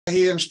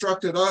he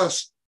instructed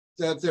us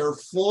that they're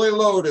fully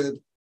loaded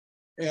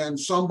and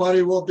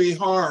somebody will be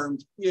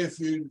harmed if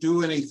you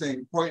do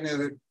anything, pointing at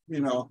it, you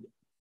know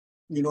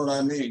what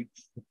I mean.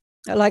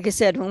 Like I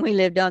said, when we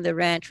lived on the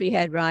ranch, we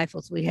had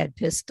rifles, we had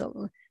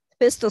pistols.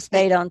 Pistol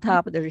stayed on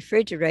top of the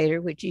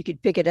refrigerator, which you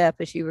could pick it up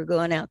as you were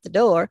going out the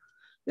door.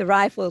 The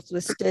rifles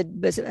was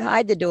stood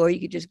beside the door.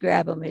 You could just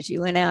grab them as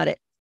you went out it.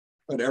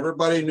 But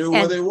everybody knew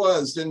where they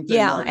was, didn't they?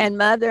 Yeah, Marty? and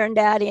Mother and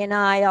Daddy and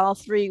I, all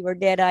three, were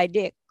dead-eye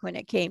Dick when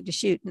it came to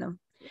shooting them.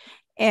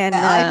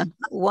 And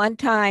one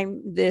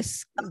time,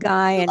 this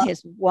guy and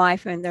his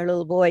wife and their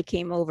little boy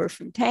came over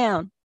from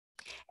town,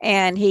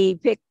 and he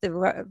picked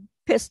the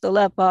pistol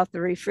up off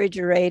the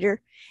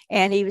refrigerator,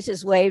 and he was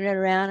just waving it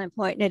around and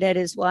pointing it at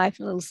his wife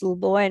and little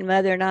boy, and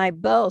Mother and I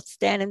both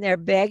standing there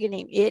begging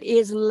him, "It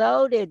is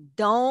loaded.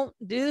 Don't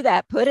do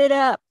that. Put it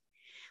up."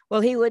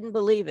 Well, he wouldn't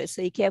believe it,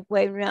 so he kept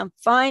waving around.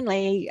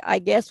 Finally, I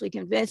guess we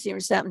convinced him or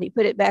something. He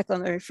put it back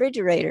on the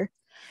refrigerator.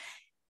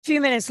 A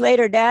few minutes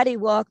later, Daddy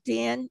walked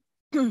in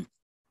and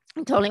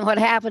told him what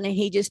happened, and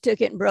he just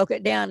took it and broke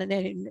it down, and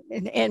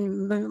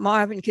then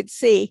Marvin could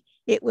see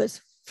it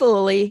was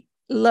fully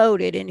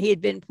loaded, and he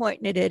had been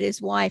pointing it at his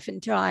wife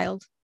and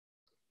child.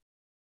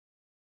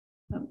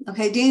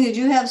 Okay, Dean, did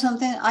you have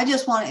something? I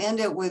just want to end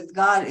it with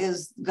God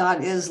is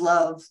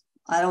love.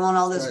 I don't want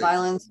all this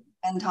violence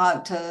and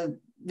talk to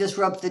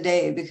disrupt the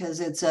day, because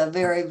it's a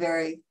very,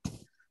 very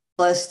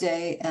blessed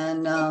day.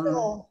 And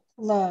love.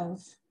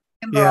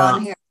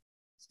 On here.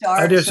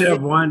 I just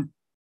have one.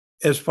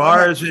 As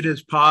far as it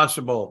is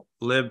possible,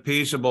 live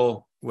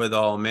peaceable with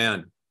all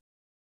men.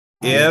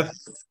 If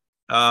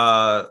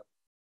our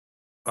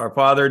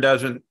Father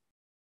doesn't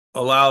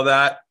allow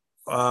that,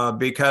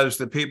 because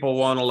the people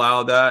won't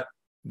allow that,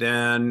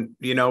 then,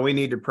 we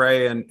need to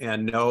pray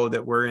and know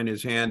that we're in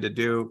his hand to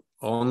do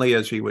only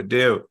as he would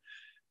do.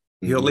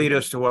 He'll lead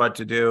us to what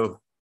to do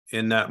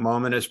in that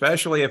moment,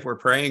 especially if we're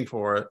praying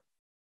for it.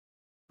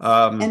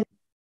 I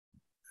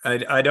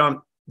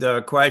don't,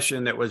 the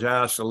question that was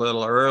asked a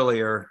little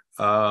earlier,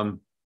 I've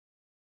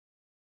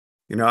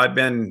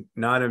been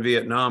not in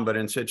Vietnam, but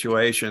in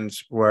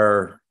situations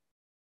where,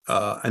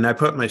 and I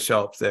put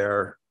myself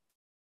there,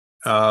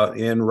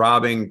 in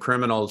robbing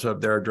criminals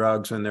of their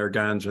drugs and their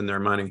guns and their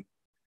money,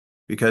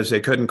 because they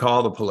couldn't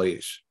call the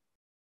police.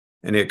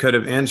 And it could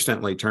have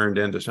instantly turned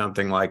into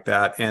something like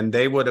that. And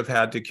they would have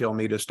had to kill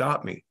me to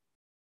stop me.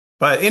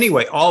 But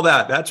anyway, all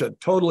that's a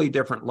totally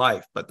different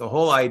life. But the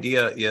whole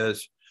idea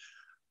is,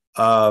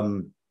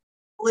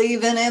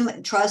 believe in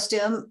him, trust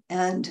him.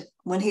 And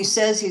when he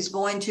says he's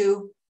going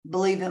to,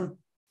 believe him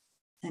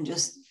and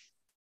just.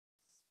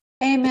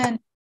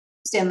 Amen.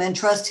 And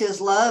trust his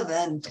love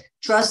and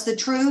trust the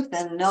truth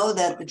and know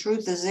that the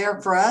truth is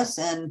there for us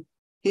and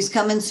he's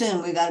coming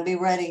soon. We got to be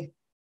ready.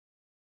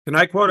 Can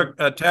I quote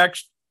a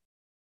text?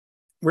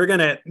 We're going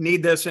to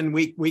need this, and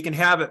we can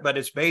have it, but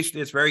it's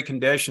very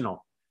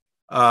conditional.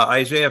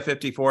 Isaiah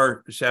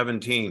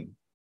 54:17.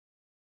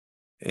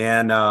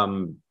 And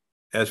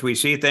as we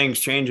see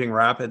things changing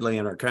rapidly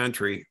in our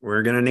country,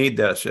 we're going to need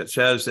this. It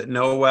says that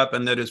no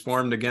weapon that is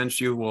formed against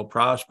you will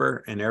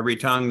prosper, and every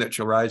tongue that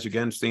shall rise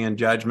against thee in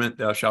judgment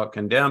thou shalt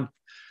condemn.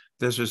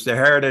 This is the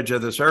heritage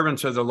of the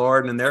servants of the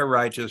Lord, and their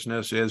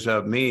righteousness is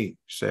of me,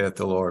 saith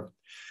the Lord.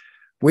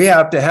 We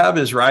have to have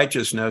his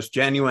righteousness,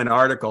 genuine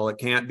article. It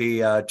can't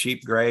be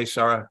cheap grace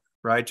or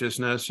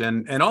righteousness,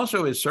 and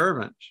also his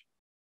servants.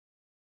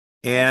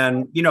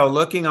 And,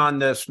 looking on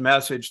this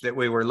message that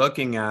we were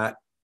looking at,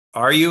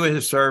 are you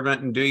his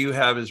servant and do you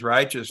have his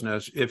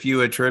righteousness if you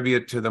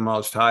attribute to the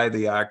Most High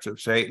the acts of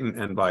Satan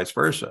and vice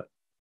versa?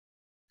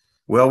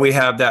 Will we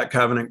have that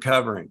covenant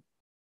covering?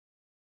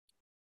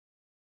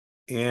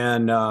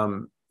 And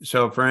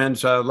so,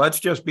 friends, let's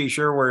just be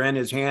sure we're in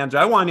his hands.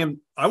 I want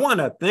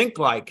to think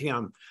like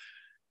him.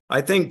 I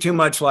think too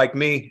much like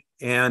me.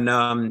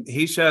 And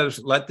he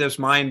says, let this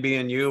mind be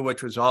in you,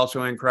 which was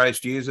also in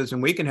Christ Jesus.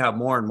 And we can have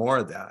more and more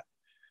of that.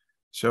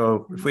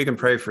 So if we can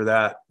pray for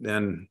that,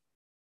 then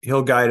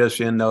he'll guide us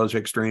in those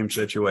extreme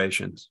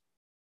situations.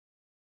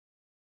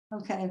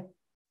 Okay.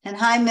 And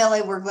hi,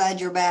 Millie, we're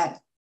glad you're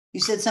back. You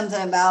said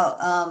something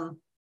about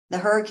the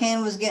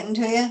hurricane was getting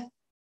to you.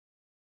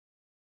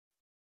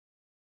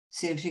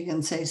 See if she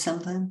can say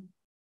something.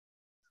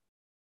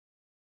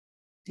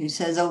 She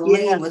says,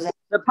 yeah,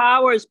 the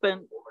power's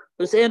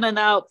was in and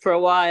out for a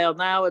while.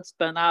 Now it's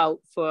been out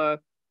for a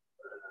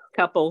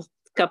couple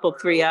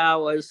 3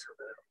 hours.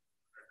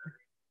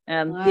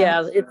 And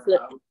wow.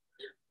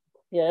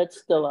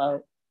 It's still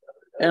out.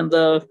 And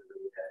the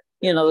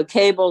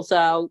cable's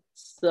out.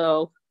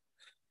 So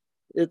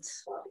we've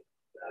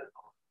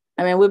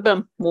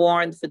been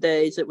warned for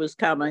days it was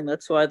coming.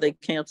 That's why they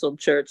canceled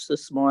church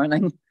this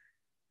morning.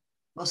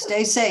 Well,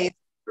 stay safe.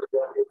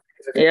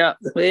 Yeah,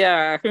 we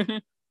are.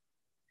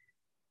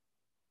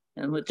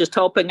 And we're just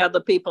hoping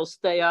other people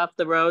stay off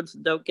the roads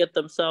and don't get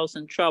themselves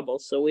in trouble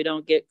so we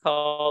don't get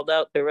called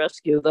out to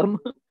rescue them.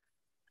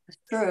 It's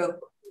true.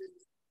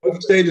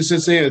 What state is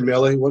this in,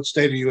 Millie? What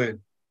state are you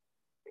in?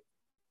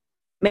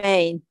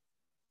 Maine.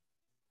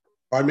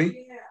 Pardon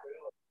me?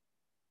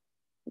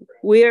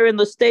 We are in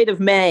the state of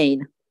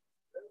Maine.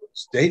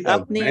 State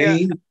Up of near-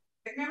 Maine?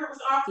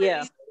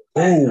 Yeah.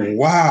 Oh,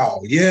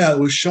 wow. Yeah, it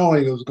was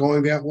showing it was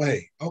going that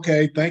way.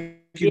 Okay, thank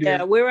you, Yeah,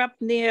 dear. we're up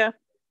near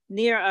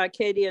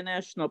Arcadia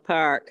National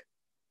Park.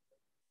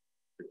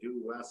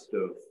 Due west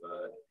of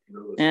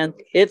Nova And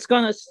Scotia. it's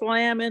going to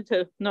slam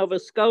into Nova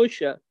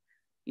Scotia,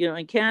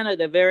 in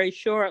Canada very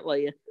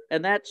shortly.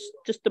 And that's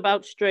just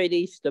about straight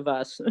east of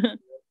us. All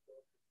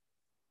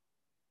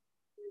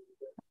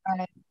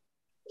right.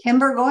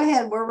 Kimber, go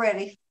ahead. We're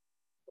ready.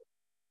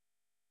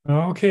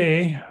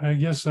 Okay, I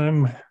guess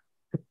I'm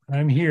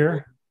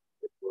here.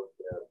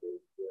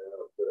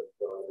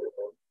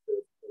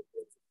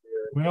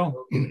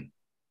 Well,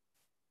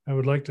 I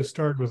would like to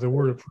start with a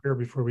word of prayer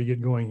before we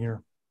get going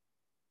here.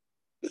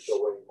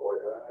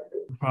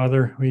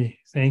 Father, we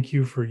thank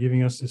you for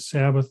giving us this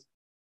Sabbath.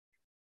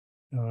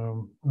 I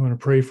want to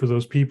pray for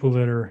those people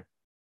that are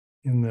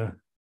in the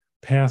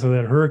path of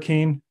that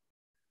hurricane,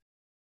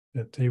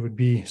 that they would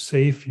be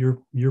safe,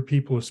 your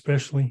people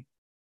especially.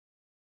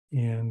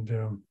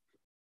 And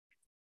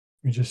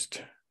we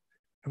just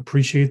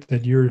appreciate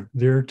that you're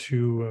there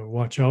to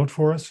watch out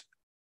for us.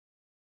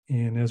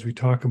 And as we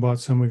talk about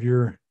some of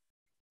your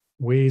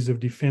ways of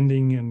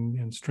defending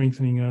and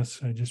strengthening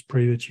us, I just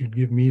pray that you'd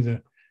give me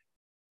the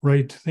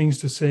right things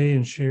to say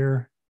and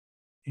share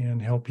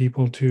and help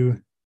people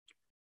to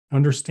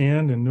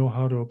understand and know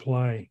how to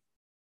apply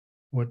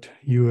what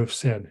you have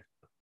said.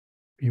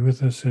 Be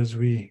with us as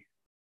we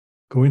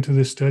go into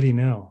this study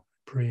now.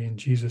 Pray in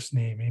Jesus'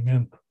 name.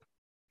 Amen.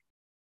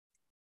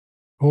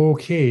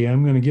 Okay,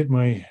 I'm going to get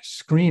my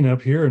screen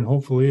up here and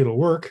hopefully it'll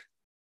work.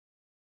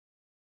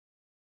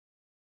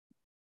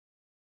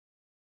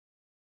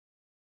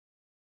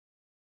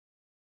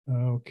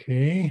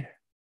 Okay.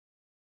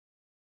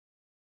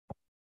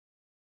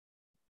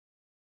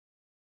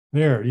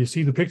 There, do you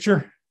see the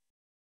picture?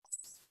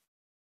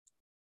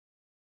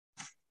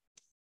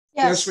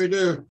 Yes, we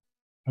do.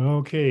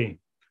 Okay.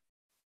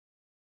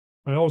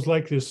 I always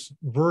like this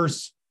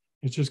verse.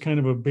 It's just kind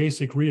of a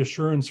basic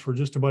reassurance for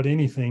just about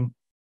anything.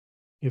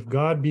 If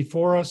God be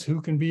for us,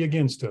 who can be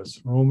against us?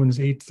 Romans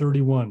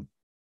 8:31.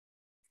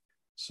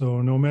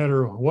 So no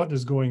matter what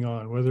is going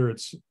on, whether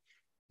it's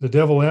the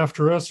devil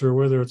after us or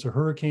whether it's a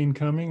hurricane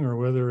coming or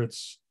whether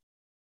it's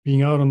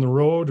being out on the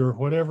road or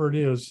whatever it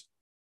is,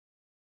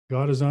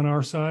 God is on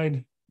our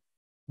side.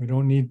 We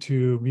don't need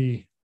to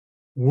be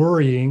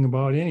worrying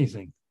about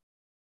anything.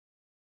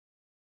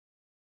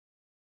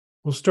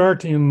 We'll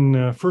start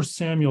in 1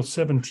 Samuel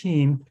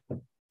 17.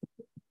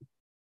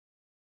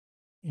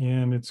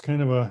 And it's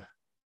kind of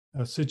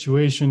a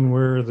situation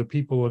where the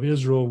people of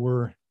Israel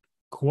were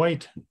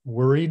quite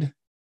worried.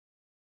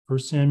 1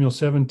 Samuel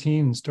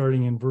 17,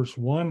 starting in verse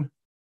 1,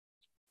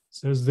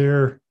 says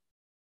there,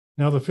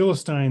 now the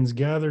Philistines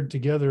gathered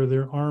together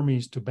their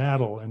armies to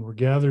battle and were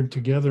gathered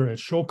together at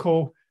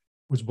Shochoh,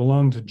 which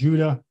belonged to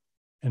Judah,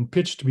 and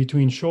pitched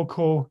between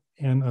Shochoh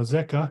and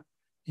Azekah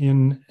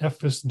in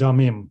Ephes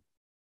Damim.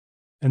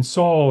 And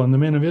Saul and the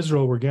men of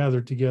Israel were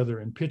gathered together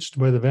and pitched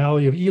by the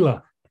valley of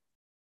Elah,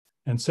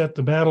 and set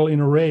the battle in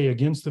array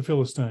against the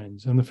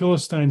Philistines. And the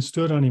Philistines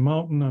stood on a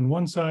mountain on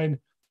one side,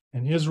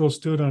 and Israel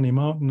stood on a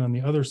mountain on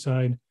the other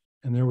side,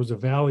 and there was a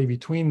valley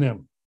between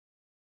them.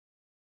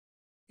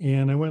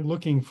 And I went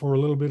looking for a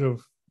little bit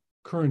of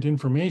current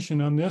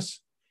information on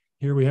this.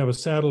 Here we have a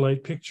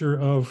satellite picture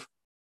of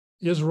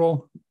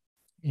Israel,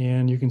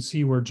 and you can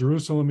see where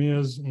Jerusalem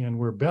is and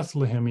where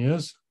Bethlehem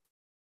is.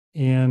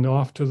 And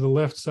off to the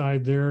left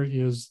side there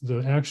is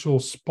the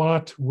actual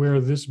spot where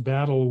this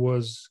battle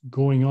was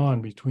going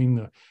on between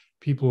the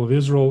people of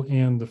Israel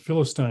and the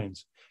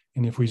Philistines.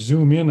 And if we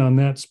zoom in on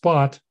that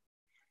spot,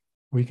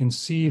 we can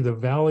see the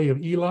valley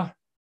of Elah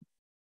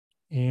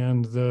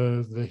and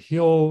the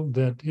hill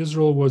that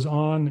Israel was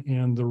on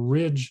and the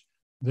ridge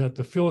that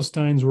the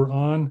Philistines were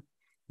on.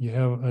 You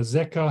have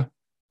Azekah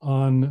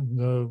on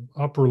the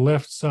upper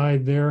left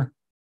side there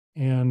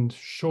and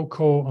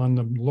Shochoh on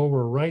the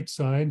lower right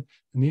side.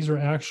 And these are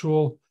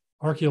actual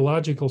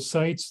archaeological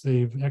sites.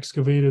 They've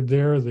excavated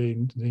there. They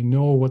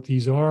know what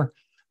these are.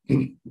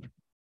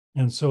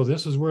 And so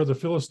this is where the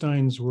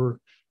Philistines were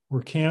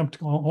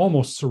camped,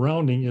 almost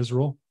surrounding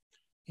Israel,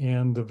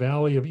 and the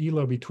valley of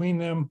Elah between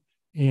them.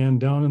 And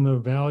down in the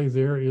valley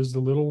there is the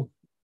little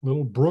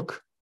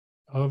brook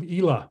of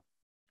Elah.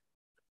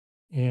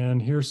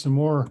 And here's some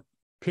more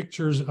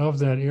pictures of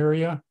that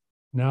area.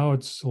 Now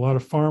it's a lot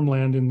of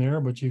farmland in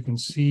there, but you can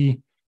see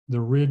the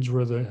ridge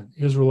where the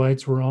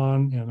Israelites were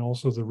on and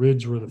also the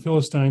ridge where the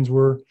Philistines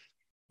were.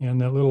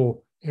 And that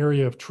little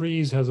area of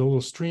trees has a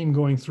little stream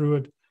going through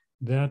it.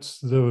 That's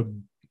the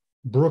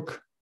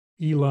brook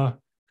Elah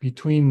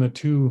between the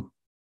two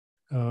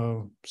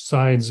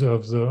sides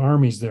of the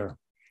armies there.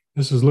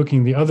 This is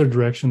looking the other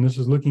direction. This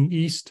is looking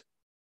east.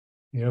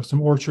 You have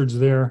some orchards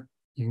there.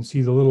 You can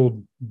see the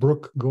little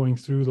brook going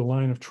through the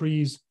line of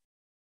trees.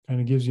 Kind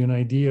of gives you an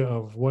idea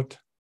of what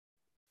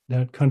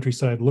that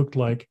countryside looked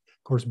like.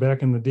 Of course,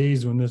 back in the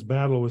days when this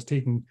battle was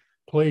taking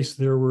place,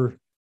 there were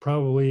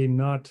probably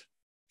not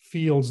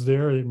fields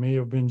there. It may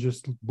have been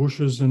just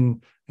bushes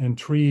and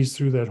trees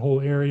through that whole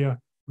area.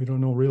 We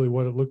don't know really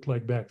what it looked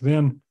like back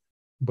then,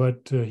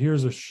 but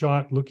here's a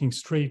shot looking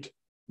straight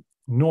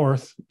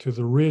north to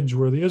the ridge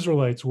where the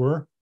Israelites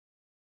were,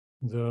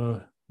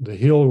 the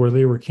hill where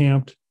they were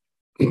camped.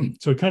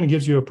 So it kind of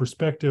gives you a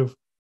perspective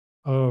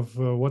of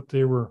what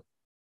they were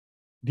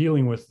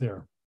dealing with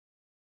there.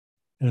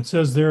 And it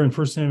says there in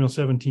 1 Samuel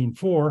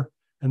 17:4,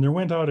 and there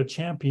went out a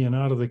champion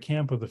out of the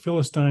camp of the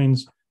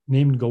Philistines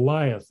named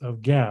Goliath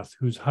of Gath,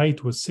 whose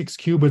height was 6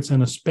 cubits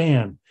and a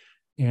span.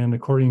 And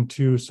according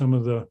to some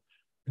of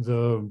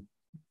the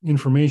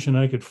information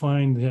I could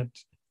find, that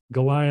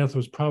Goliath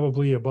was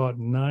probably about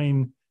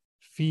 9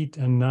 feet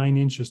and 9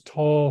 inches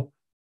tall,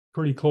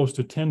 pretty close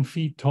to 10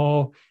 feet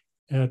tall.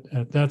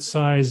 At that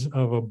size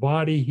of a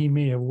body, he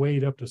may have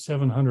weighed up to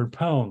 700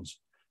 pounds.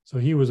 So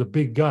he was a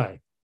big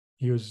guy.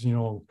 He was,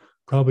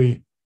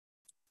 probably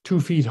 2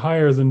 feet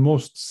higher than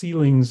most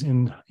ceilings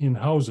in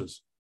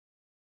houses.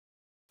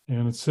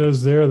 And it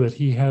says there that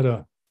he had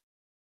a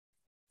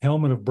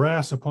helmet of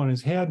brass upon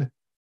his head,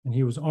 and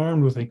he was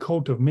armed with a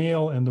coat of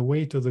mail, and the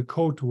weight of the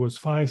coat was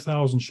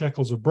 5,000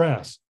 shekels of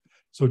brass.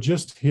 So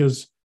just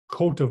his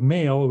coat of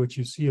mail, which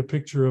you see a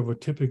picture of a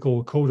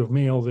typical coat of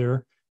mail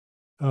there,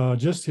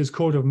 just his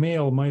coat of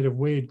mail might have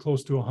weighed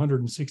close to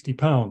 160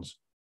 pounds.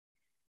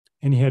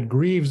 And he had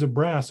greaves of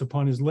brass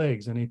upon his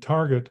legs and a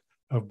target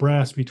of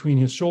brass between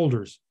his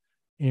shoulders.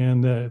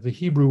 And the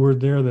Hebrew word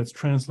there that's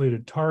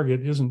translated target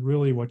isn't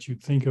really what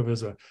you'd think of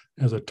as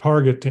a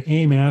target to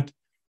aim at.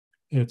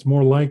 It's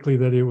more likely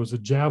that it was a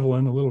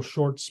javelin, a little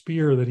short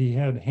spear that he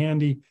had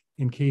handy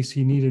in case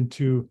he needed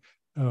to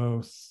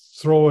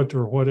throw it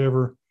or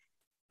whatever.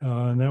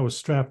 And that was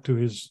strapped to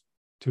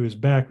his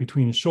back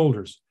between his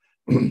shoulders.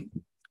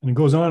 And it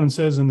goes on and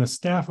says, and the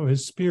staff of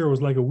his spear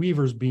was like a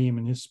weaver's beam,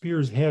 and his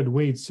spear's head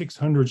weighed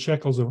 600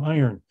 shekels of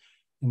iron.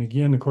 And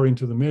again, according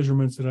to the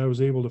measurements that I was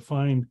able to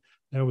find,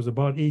 that was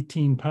about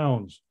 18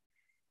 pounds.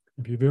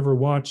 If you've ever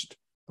watched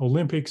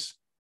Olympics,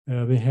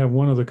 they have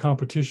one of the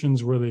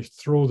competitions where they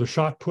throw the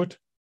shot put.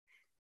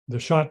 The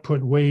shot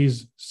put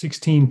weighs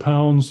 16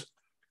 pounds.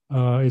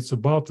 It's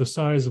about the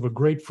size of a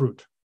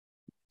grapefruit.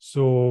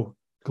 So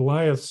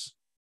Goliath's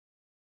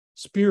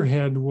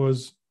spearhead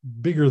was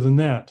bigger than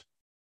that,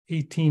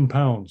 18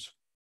 pounds.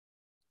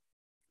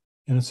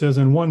 And it says,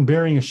 and one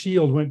bearing a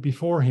shield went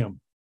before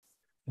him.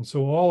 And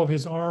so all of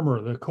his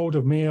armor, the coat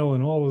of mail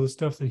and all of the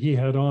stuff that he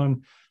had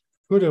on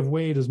could have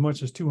weighed as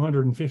much as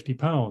 250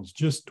 pounds,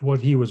 just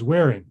what he was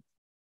wearing.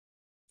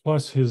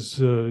 Plus his,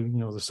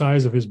 the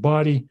size of his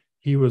body,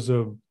 he was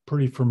a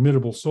pretty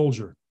formidable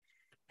soldier.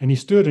 And he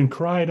stood and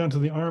cried unto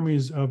the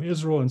armies of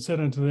Israel and said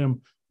unto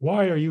them,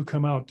 why are you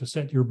come out to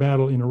set your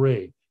battle in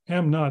array?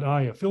 Am not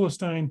I a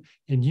Philistine,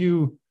 and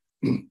you,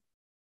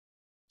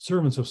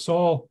 servants of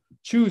Saul?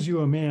 Choose you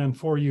a man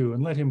for you,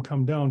 and let him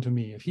come down to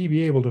me. If he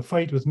be able to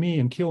fight with me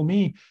and kill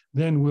me,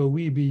 then will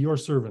we be your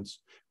servants.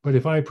 But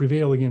if I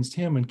prevail against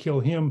him and kill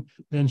him,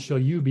 then shall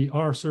you be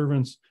our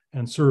servants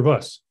and serve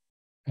us.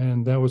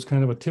 And that was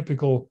kind of a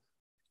typical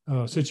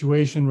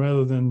situation.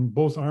 Rather than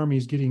both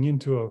armies getting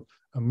into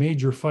a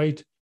major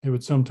fight, they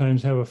would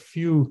sometimes have a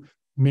few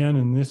men.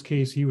 In this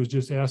case, he was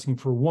just asking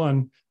for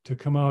one to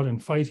come out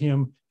and fight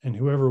him, and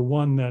whoever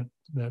won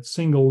that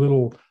single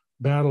little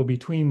battle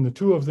between the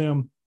two of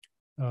them,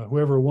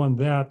 whoever won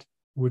that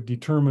would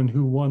determine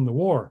who won the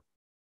war.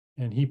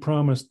 And he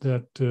promised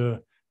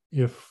that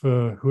if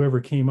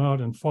whoever came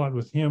out and fought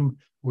with him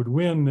would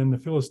win, then the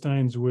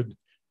Philistines would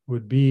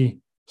be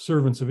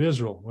servants of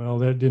Israel. Well,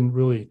 that didn't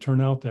really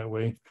turn out that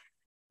way.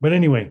 But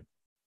anyway,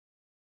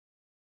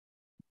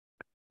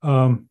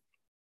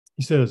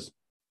 he says,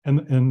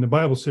 and the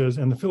Bible says,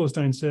 and the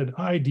Philistine said,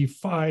 I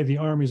defy the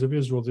armies of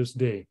Israel this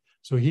day.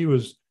 So he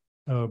was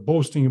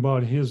boasting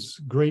about his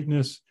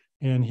greatness,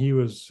 and he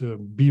was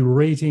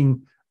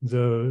berating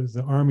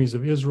the armies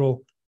of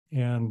Israel,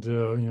 and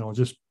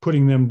just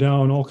putting them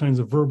down, all kinds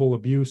of verbal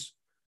abuse.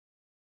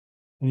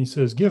 And he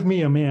says, give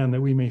me a man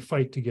that we may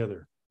fight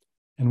together.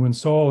 And when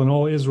Saul and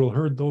all Israel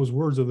heard those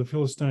words of the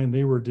Philistine,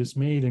 they were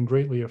dismayed and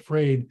greatly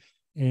afraid,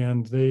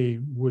 and they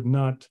would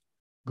not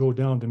go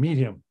down to meet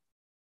him.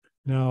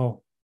 Now,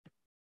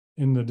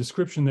 in the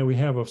description that we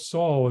have of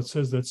Saul, it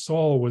says that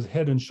Saul was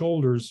head and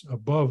shoulders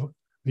above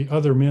the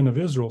other men of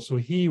Israel. So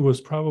he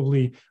was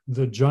probably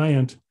the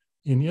giant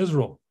in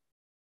Israel.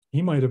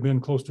 He might have been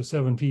close to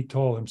 7 feet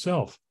tall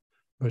himself,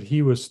 but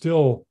he was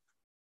still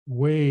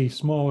way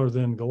smaller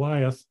than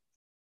Goliath,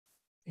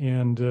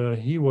 and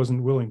he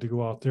wasn't willing to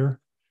go out there.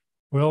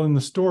 Well, in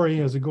the story,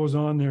 as it goes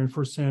on there in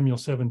 1 Samuel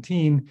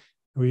 17,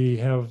 we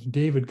have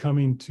David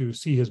coming to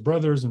see his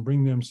brothers and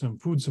bring them some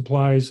food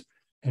supplies.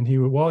 And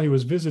while he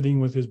was visiting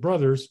with his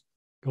brothers,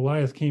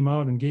 Goliath came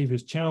out and gave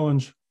his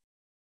challenge,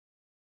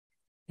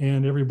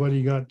 and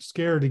everybody got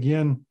scared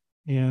again.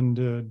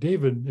 And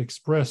David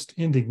expressed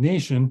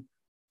indignation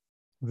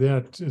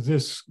that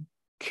this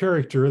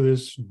character,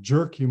 this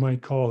jerk you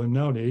might call him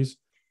nowadays,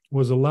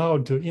 was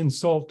allowed to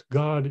insult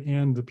God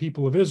and the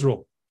people of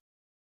Israel.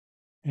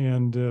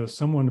 And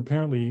someone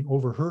apparently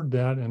overheard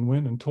that and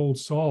went and told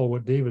Saul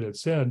what David had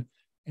said.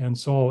 And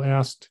Saul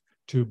asked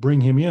to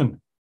bring him in.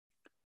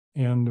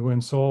 And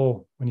when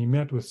he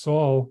met with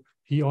Saul,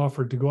 he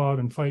offered to go out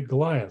and fight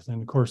Goliath.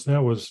 And of course,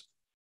 that was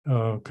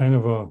kind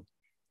of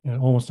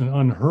almost an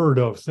unheard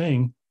of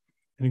thing.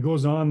 And it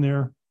goes on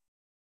there.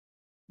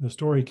 The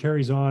story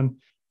carries on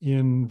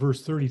in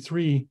verse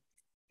 33.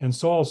 And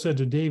Saul said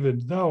to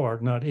David, "Thou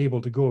art not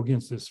able to go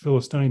against this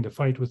Philistine to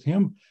fight with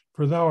him,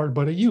 for thou art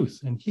but a youth,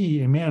 and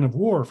he a man of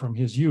war from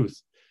his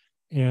youth."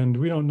 And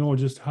we don't know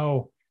just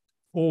how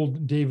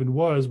old David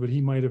was, but he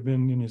might have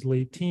been in his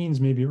late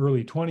teens, maybe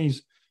early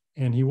 20s,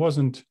 and he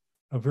wasn't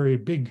a very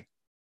big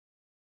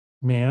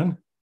man.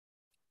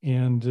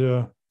 And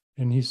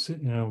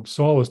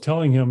Saul was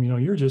telling him,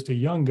 you're just a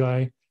young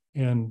guy,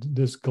 and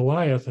this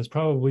Goliath has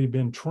probably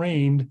been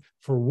trained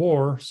for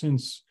war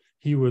since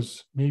he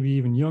was maybe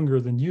even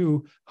younger than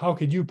you. How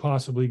could you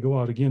possibly go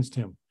out against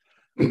him?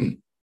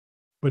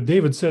 But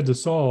David said to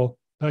Saul,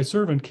 "Thy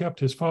servant kept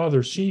his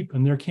father's sheep,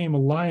 and there came a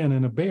lion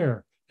and a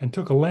bear, and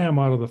took a lamb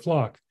out of the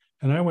flock.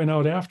 And I went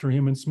out after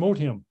him and smote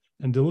him,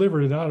 and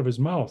delivered it out of his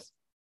mouth.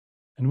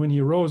 And when he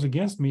arose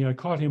against me, I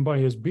caught him by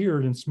his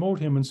beard, and smote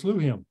him and slew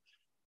him."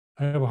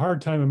 I have a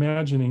hard time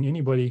imagining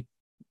anybody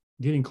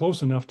getting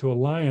close enough to a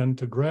lion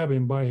to grab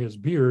him by his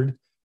beard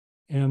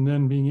and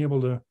then being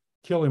able to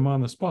kill him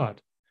on the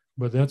spot.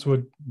 But that's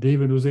what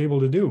David was able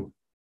to do.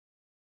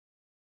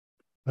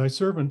 "Thy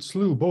servant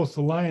slew both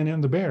the lion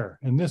and the bear,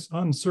 and this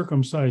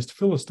uncircumcised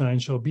Philistine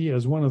shall be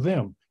as one of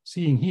them,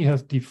 seeing he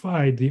hath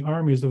defied the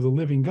armies of the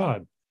living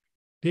God."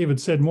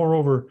 David said,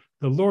 "Moreover,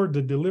 the Lord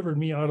that delivered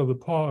me out of the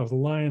paw of the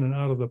lion and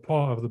out of the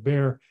paw of the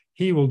bear,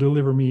 he will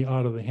deliver me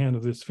out of the hand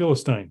of this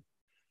Philistine."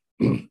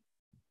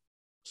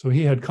 So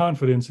he had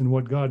confidence in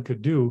what God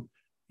could do.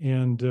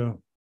 And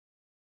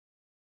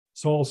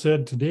Saul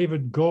said to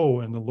David,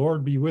 "Go, and the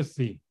Lord be with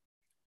thee."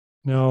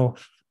 Now,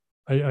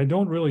 I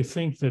don't really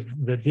think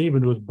that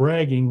David was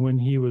bragging when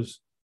he was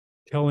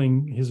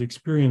telling his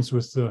experience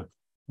with the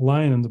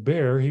lion and the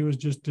bear. He was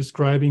just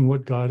describing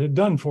what God had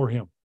done for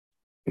him.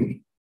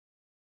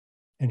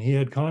 And he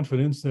had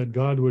confidence that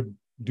God would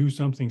do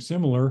something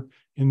similar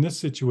in this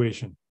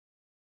situation.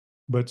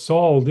 But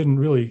Saul didn't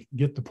really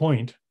get the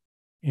point,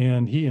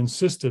 and he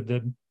insisted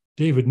that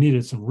David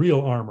needed some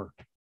real armor.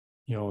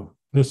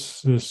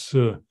 This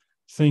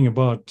thing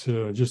about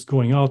just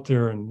going out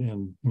there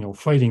and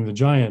fighting the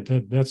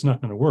giant, that's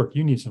not going to work.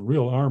 You need some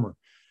real armor.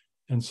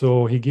 And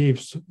so he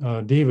gave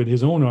David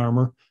his own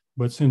armor.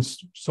 But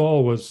since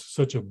Saul was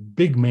such a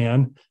big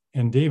man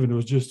and David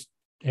was just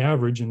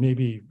average and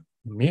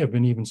may have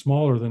been even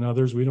smaller than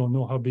others, we don't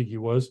know how big he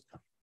was,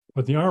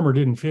 but the armor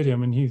didn't fit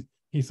him. And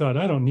he thought,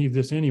 "I don't need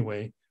this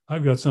anyway.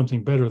 I've got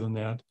something better than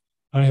that.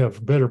 I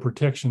have better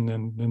protection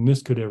than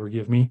this could ever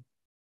give me."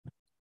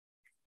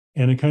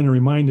 And it kind of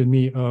reminded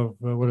me of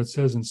what it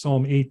says in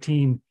Psalm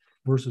 18,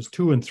 verses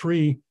 2 and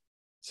 3. It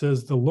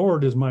says, "The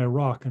Lord is my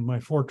rock and my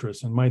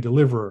fortress and my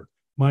deliverer,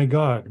 my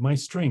God, my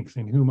strength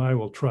in whom I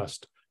will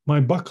trust,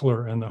 my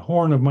buckler and the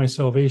horn of my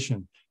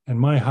salvation and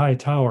my high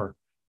tower."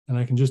 And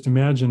I can just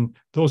imagine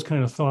those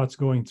kind of thoughts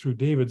going through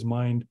David's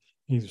mind.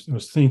 He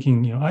was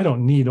thinking, I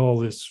don't need all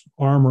this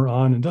armor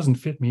on. It doesn't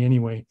fit me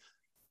anyway.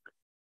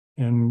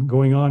 And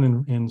going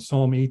on in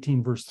Psalm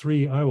 18, verse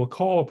 3, "I will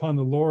call upon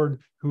the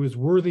Lord who is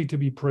worthy to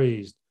be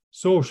praised.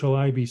 So shall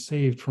I be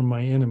saved from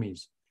my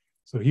enemies."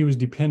 So he was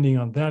depending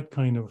on that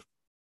kind of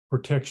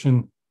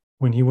protection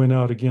when he went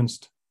out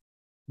against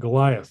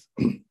Goliath.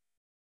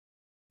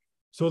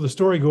 So the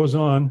story goes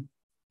on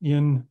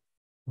in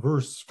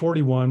verse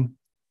 41,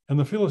 "And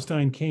the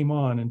Philistine came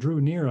on and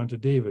drew near unto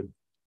David,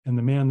 and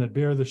the man that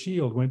bare the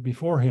shield went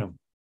before him."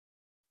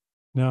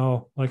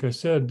 Now, like I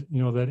said,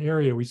 that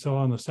area we saw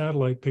on the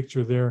satellite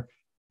picture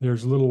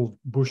there's little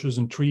bushes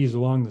and trees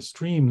along the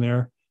stream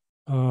there.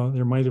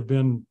 There might have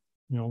been,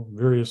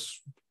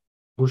 various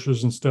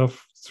bushes and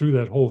stuff through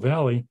that whole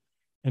valley.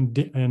 And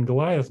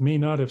Goliath may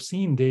not have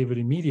seen David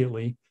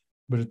immediately,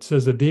 but it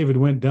says that David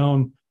went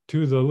down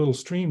to the little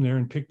stream there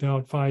and picked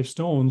out 5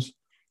 stones,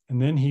 and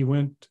then he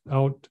went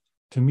out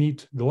to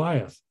meet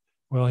Goliath.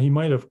 Well, he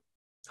might have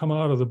come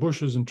out of the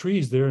bushes and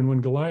trees there, and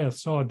when Goliath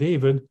saw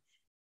David,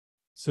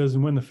 says,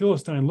 "And when the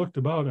Philistine looked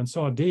about and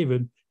saw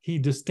David, he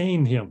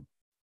disdained him,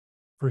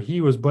 for he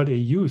was but a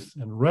youth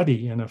and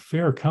ruddy and of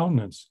fair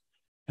countenance.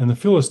 And the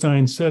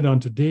Philistine said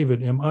unto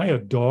David, Am I a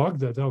dog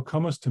that thou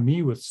comest to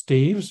me with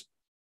staves?"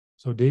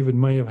 So David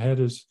may have had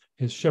his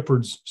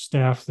shepherd's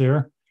staff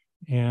there,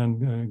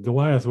 and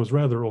Goliath was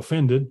rather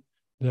offended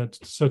that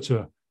such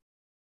a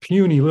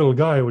puny little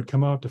guy would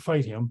come out to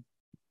fight him.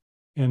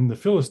 And the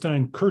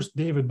Philistine cursed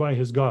David by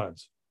his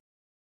gods.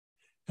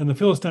 And the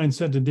Philistine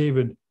said to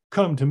David,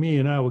 "Come to me,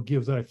 and I will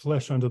give thy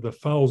flesh unto the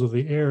fowls of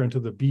the air and to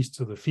the beasts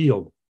of the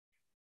field."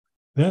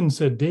 Then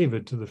said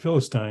David to the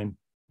Philistine,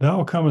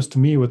 "Thou comest to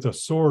me with a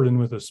sword and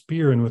with a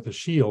spear and with a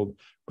shield,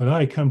 but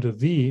I come to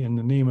thee in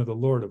the name of the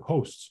Lord of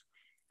hosts,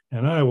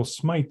 and I will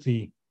smite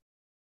thee.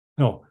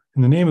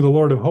 In the name of the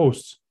Lord of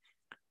hosts,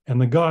 and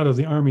the God of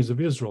the armies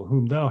of Israel,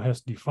 whom thou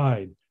hast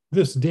defied.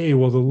 This day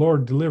will the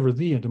Lord deliver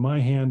thee into my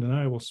hand, and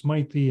I will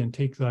smite thee and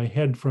take thy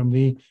head from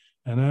thee,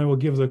 and I will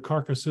give the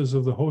carcasses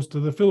of the host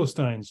of the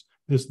Philistines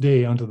this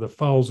day unto the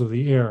fowls of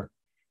the air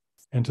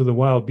and to the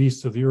wild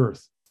beasts of the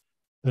earth,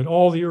 that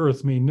all the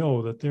earth may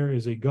know that there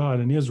is a God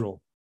in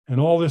Israel. And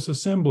all this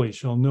assembly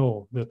shall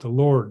know that the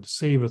Lord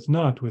saveth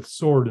not with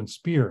sword and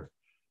spear,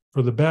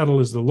 for the battle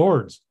is the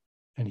Lord's,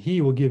 and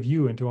he will give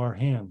you into our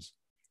hands.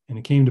 And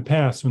it came to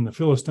pass, when the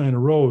Philistine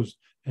arose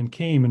and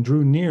came and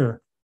drew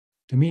near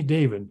to meet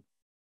David,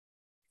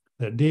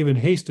 that David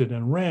hasted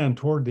and ran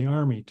toward the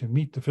army to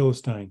meet the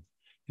Philistine.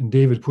 And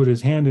David put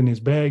his hand in his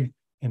bag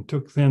and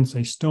took thence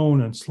a stone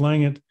and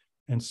slang it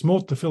and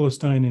smote the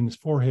Philistine in his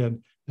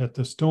forehead, that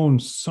the stone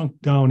sunk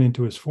down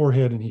into his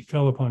forehead, and he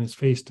fell upon his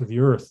face to the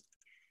earth.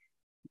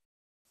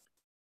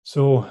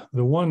 So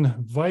the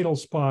one vital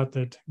spot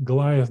that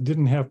Goliath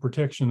didn't have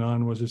protection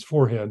on was his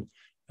forehead,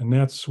 and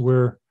that's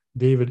where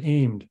David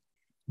aimed.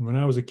 And when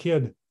I was a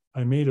kid,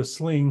 I made a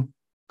sling,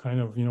 kind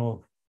of,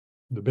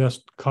 the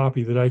best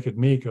copy that I could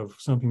make of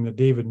something that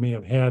David may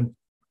have had,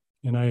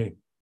 and I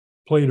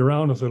played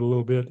around with it a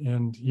little bit,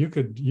 and you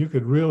could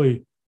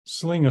really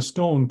sling a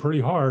stone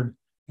pretty hard,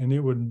 and it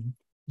would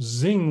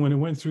zing when it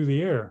went through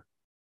the air.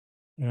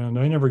 And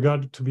I never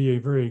got to be a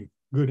very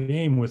good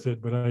aim with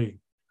it, but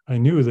I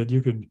knew that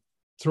you could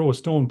throw a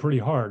stone pretty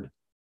hard,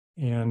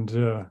 and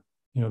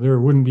there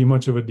wouldn't be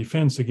much of a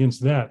defense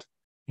against that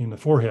in the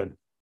forehead.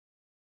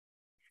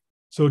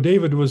 So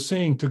David was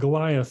saying to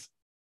Goliath,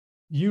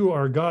 you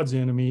are God's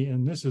enemy,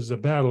 and this is a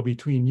battle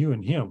between you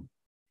and him.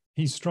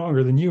 He's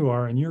stronger than you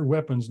are, and your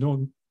weapons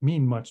don't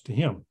mean much to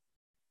him.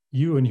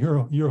 You and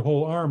your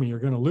whole army are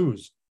going to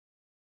lose.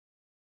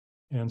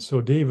 And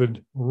so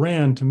David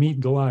ran to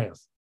meet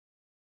Goliath.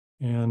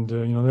 And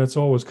that's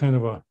always kind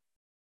of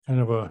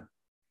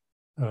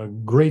a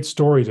great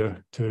story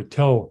to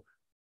tell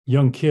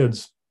young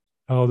kids,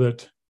 how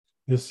that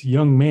this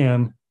young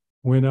man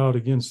went out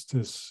against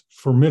this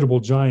formidable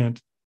giant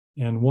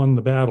and won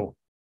the battle.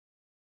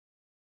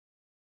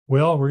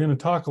 Well, we're going to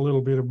talk a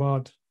little bit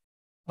about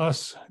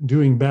us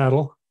doing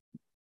battle,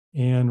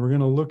 and we're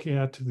going to look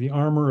at the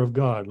armor of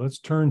God. Let's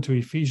turn to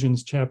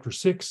Ephesians chapter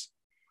 6,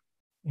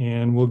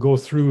 and we'll go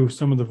through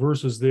some of the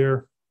verses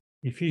there.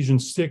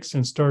 Ephesians 6,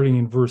 and starting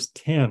in verse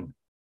 10.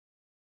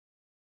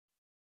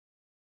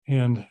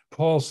 And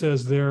Paul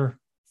says there,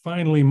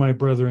 finally, my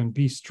brethren,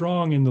 be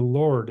strong in the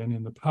Lord and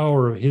in the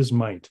power of his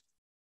might.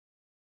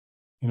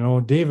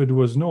 David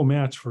was no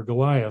match for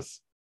Goliath,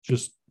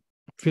 just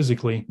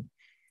physically,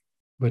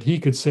 but he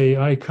could say,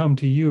 I come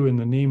to you in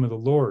the name of the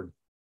Lord.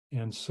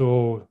 And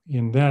so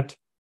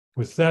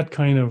with that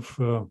kind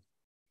of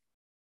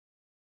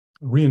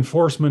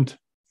reinforcement,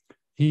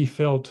 he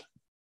felt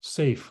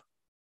safe.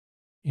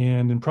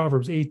 And in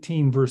Proverbs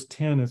 18, verse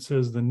 10, it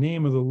says, the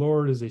name of the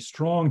Lord is a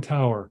strong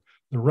tower.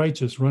 The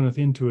righteous runneth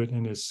into it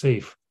and is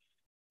safe.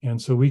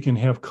 And so we can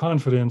have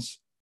confidence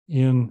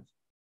in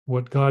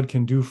what God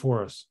can do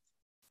for us.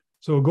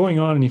 So going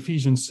on in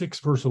Ephesians 6,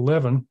 verse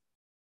 11,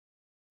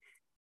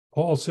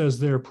 Paul says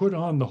there, put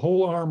on the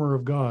whole armor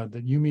of God,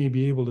 that you may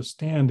be able to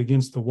stand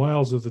against the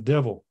wiles of the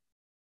devil.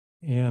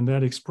 And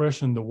that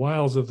expression, the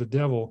wiles of the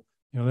devil,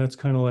 that's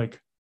kind of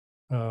like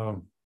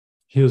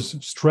his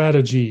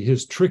strategy,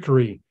 his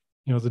trickery.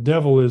 The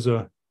devil is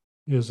a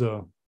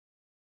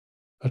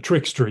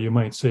trickster, you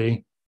might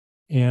say,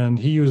 and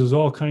he uses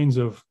all kinds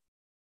of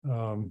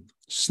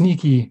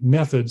sneaky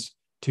methods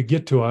to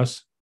get to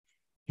us.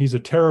 He's a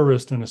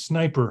terrorist and a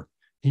sniper.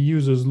 He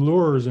uses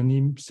lures, and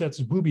he sets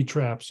booby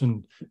traps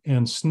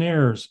and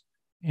snares,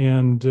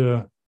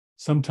 and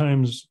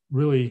sometimes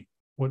really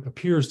what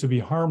appears to be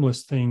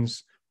harmless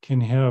things can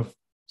have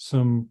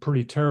some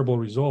pretty terrible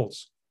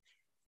results.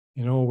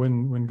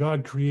 When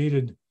God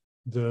created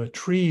the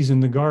trees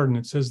in the garden,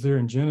 it says there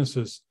in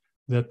Genesis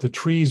that the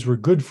trees were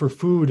good for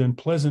food and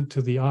pleasant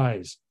to the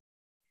eyes.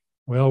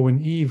 Well,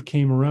 when Eve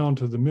came around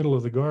to the middle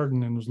of the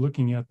garden and was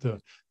looking at the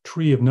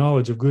tree of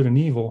knowledge of good and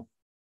evil,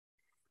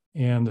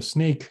 and the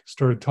snake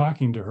started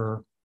talking to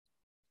her,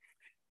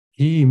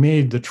 he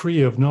made the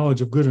tree of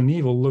knowledge of good and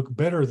evil look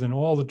better than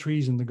all the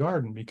trees in the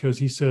garden, because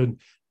he said,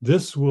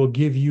 this will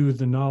give you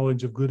the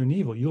knowledge of good and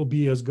evil. You'll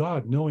be as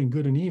God, knowing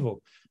good and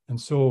evil.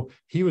 And so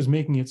he was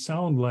making it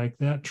sound like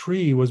that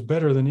tree was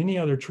better than any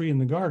other tree in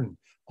the garden.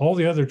 All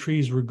the other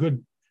trees were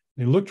good.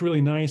 They looked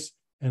really nice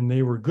and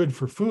they were good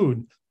for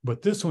food,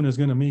 but this one is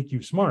going to make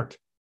you smart.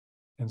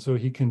 And so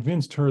he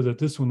convinced her that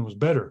this one was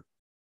better.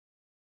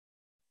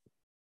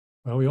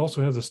 Well, we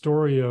also have the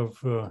story of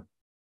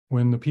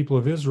when the people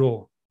of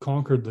Israel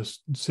conquered the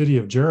city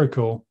of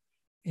Jericho,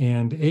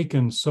 and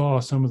Achan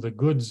saw some of the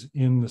goods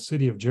in the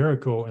city of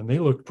Jericho, and they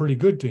looked pretty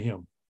good to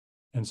him.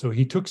 And so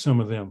he took some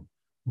of them,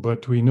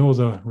 but we know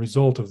the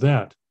result of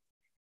that.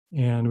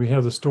 And we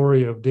have the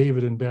story of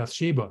David and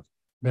Bathsheba.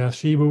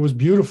 Bathsheba was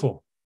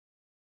beautiful,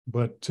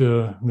 but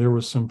there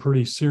was some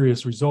pretty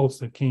serious results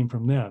that came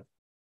from that.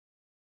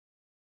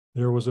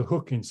 There was a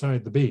hook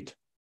inside the bait.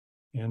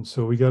 And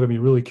so we got to be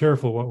really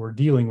careful what we're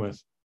dealing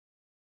with.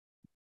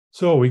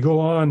 So we go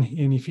on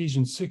in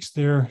Ephesians 6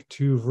 there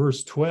to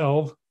verse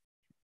 12.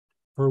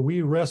 For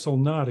we wrestle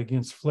not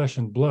against flesh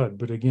and blood,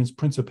 but against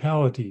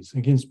principalities,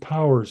 against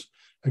powers,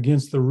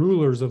 against the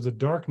rulers of the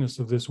darkness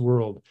of this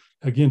world,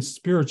 against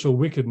spiritual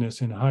wickedness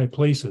in high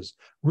places.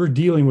 We're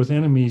dealing with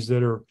enemies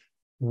that are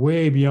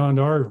way beyond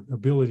our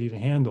ability to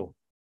handle.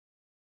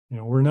 You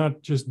know, we're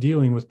not just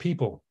dealing with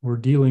people. We're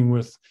dealing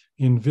with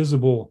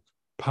invisible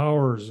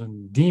powers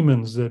and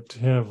demons that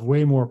have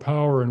way more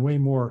power and way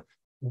more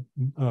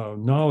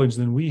knowledge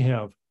than we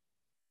have.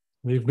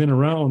 They've been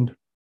around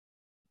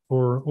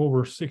for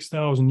over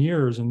 6,000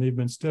 years, and they've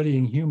been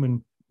studying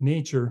human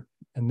nature,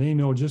 and they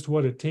know just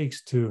what it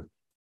takes to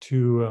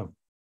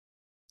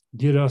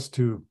get us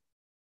to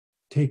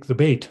take the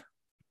bait.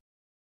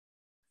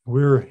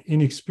 We're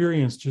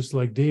inexperienced, just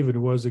like David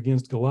was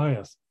against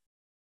Goliath.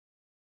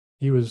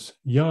 He was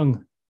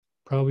young,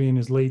 probably in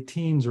his late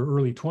teens or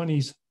early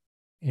 20s,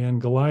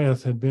 and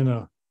Goliath had been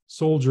a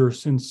soldier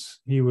since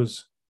he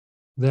was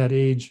that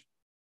age,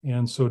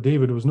 and so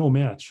David was no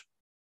match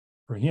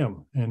for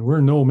him, and we're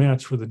no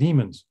match for the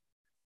demons.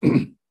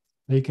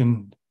 They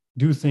can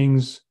do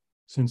things,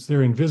 since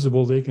they're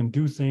invisible, they can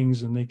do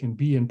things, and they can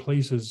be in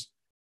places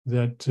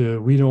that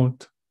we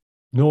don't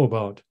know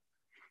about.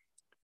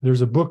 There's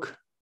a book,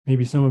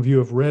 maybe some of you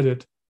have read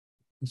it.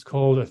 It's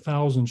called A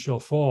Thousand Shall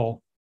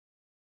Fall.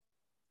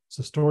 It's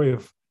a story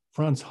of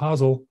Franz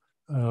Hasel,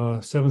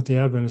 Seventh-day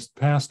Adventist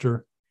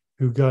pastor,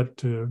 who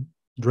got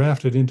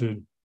drafted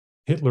into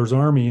Hitler's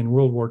army in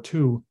World War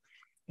II,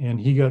 and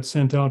he got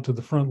sent out to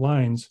the front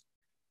lines.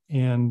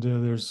 And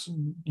there's,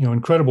 you know,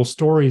 incredible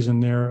stories in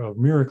there of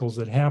miracles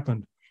that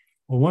happened.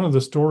 Well, one of the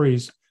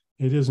stories,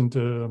 it isn't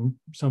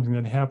something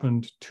that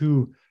happened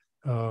to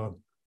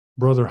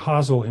Brother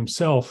Hasel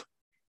himself,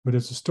 but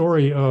it's a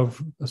story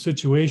of a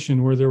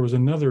situation where there was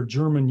another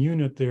German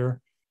unit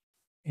there,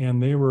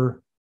 and they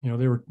were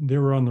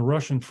on the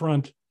Russian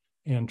front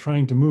and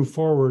trying to move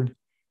forward,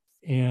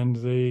 and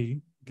they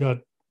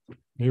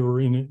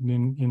were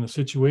in a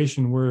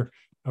situation where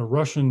a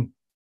Russian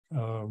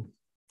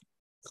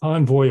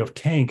convoy of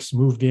tanks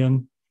moved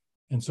in,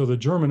 and so the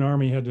German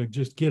army had to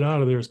just get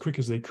out of there as quick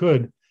as they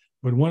could.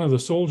 But one of the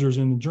soldiers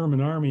in the German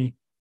army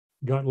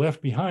got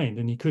left behind,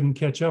 and he couldn't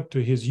catch up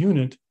to his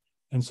unit,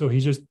 and so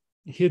he just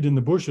hid in the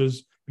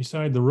bushes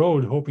beside the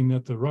road, hoping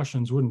that the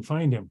Russians wouldn't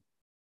find him.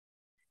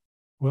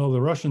 Well,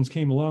 the Russians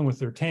came along with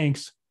their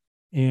tanks,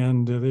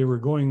 and they were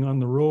going on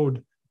the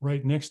road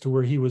right next to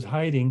where he was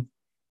hiding,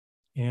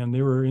 and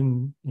they were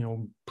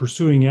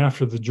pursuing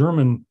after the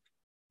German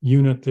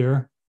unit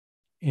there.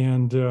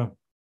 And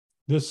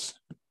this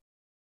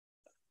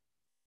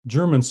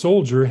German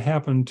soldier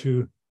happened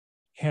to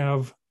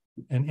have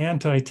an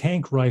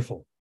anti-tank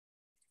rifle,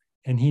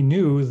 and he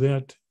knew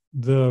that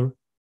the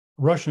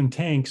Russian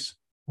tanks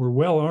were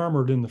well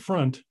armored in the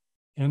front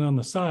and on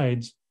the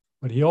sides,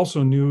 but he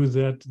also knew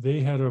that they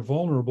had a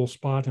vulnerable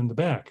spot in the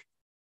back.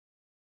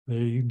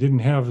 They didn't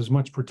have as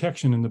much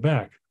protection in the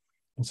back.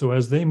 And so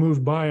as they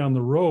moved by on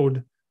the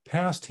road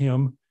past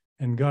him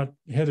and got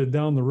headed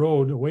down the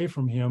road away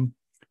from him,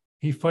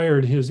 he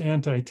fired his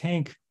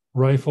anti-tank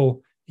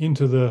rifle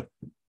into the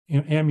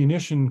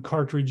ammunition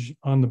cartridge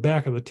on the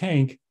back of the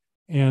tank,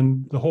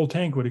 and the whole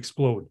tank would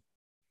explode.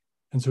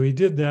 And so he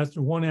did that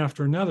one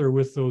after another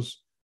with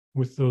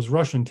those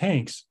Russian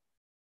tanks.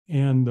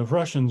 And the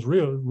Russians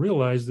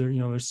realized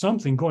there's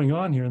something going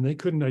on here, and they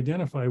couldn't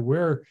identify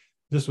where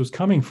this was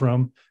coming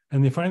from.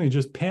 And they finally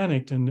just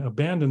panicked and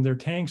abandoned their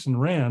tanks and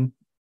ran.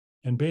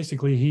 And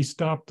basically, he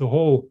stopped the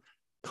whole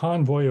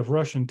convoy of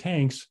Russian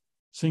tanks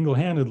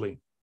single-handedly.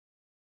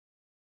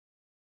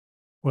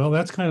 Well,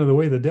 that's kind of the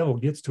way the devil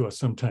gets to us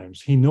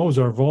sometimes. He knows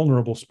our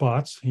vulnerable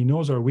spots, he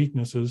knows our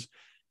weaknesses,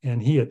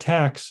 and he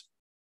attacks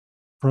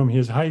from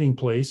his hiding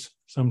place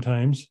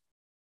sometimes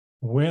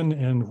when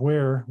and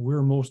where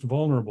we're most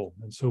vulnerable.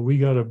 And so we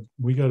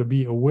gotta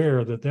be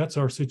aware that that's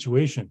our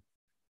situation.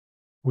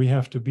 We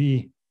have to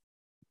be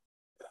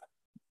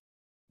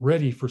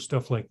ready for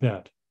stuff like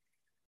that.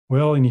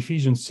 Well, in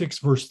Ephesians 6,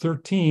 verse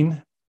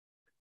 13,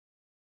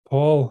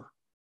 Paul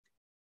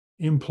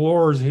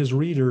implores his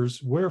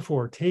readers,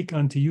 "Wherefore take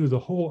unto you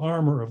the whole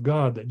armor of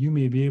God, that you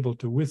may be able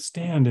to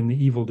withstand in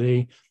the evil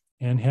day,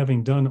 and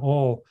having done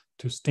all,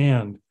 to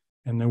stand."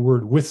 And the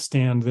word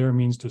withstand there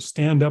means to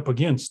stand up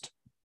against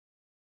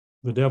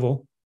the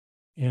devil.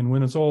 And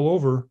when it's all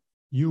over,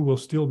 you will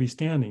still be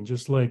standing,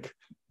 just like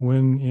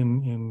when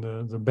in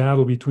the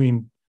battle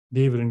between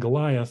David and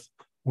Goliath,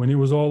 when it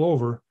was all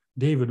over,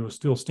 David was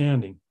still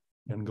standing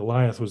and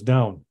Goliath was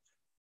down.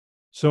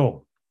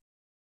 So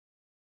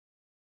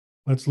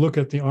let's look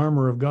at the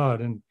armor of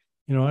God. And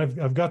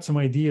I've got some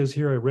ideas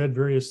here. I read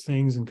various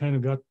things and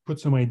kind of put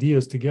some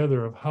ideas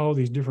together of how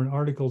these different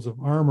articles of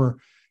armor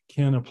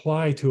can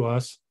apply to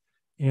us.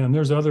 And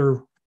there's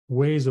other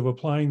ways of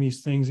applying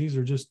these things. These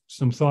are just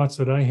some thoughts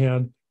that I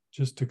had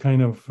just to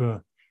kind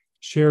of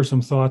share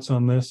some thoughts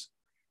on this.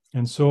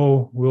 And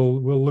so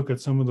we'll look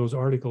at some of those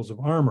articles of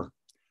armor.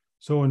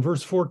 So in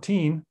verse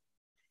 14, it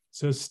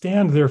says,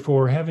 "Stand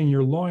therefore, having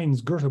your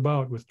loins girt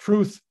about with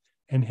truth,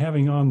 and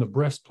having on the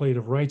breastplate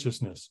of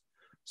righteousness."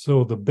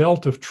 So the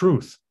belt of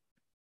truth,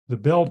 the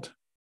belt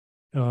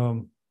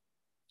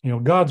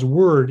God's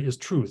word is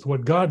truth.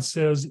 What God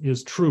says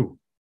is true.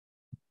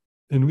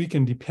 And we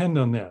can depend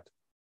on that.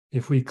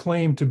 If we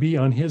claim to be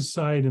on his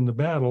side in the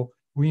battle,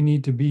 we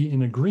need to be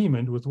in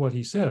agreement with what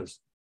he says.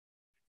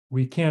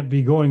 We can't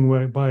be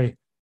going by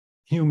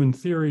human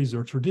theories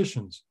or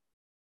traditions.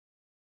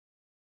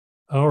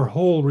 Our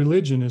whole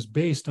religion is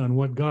based on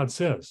what God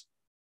says.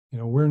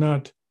 We're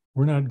not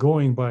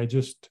going by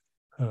just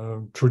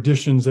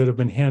traditions that have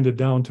been handed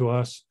down to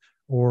us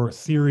or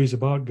theories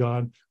about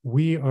God.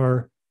 We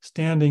are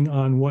standing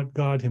on what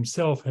God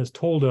himself has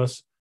told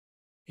us,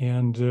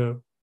 and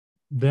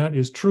that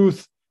is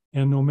truth.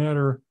 And no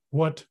matter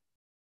what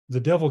the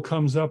devil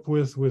comes up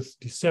with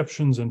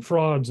deceptions and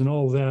frauds and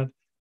all that,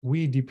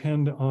 we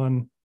depend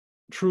on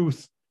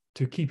truth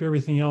to keep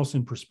everything else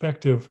in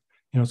perspective.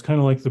 It's kind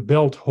of like the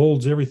belt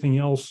holds everything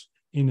else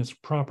in its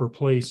proper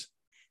place.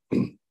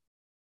 And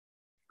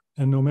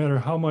no matter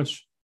how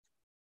much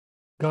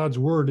God's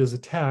word is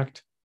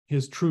attacked,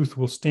 his truth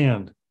will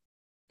stand.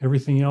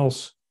 Everything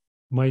else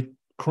might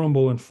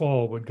crumble and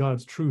fall, but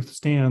God's truth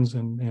stands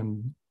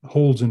and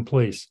holds in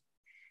place.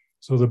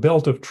 So the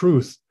belt of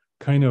truth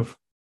kind of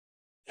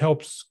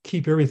helps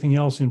keep everything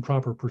else in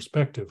proper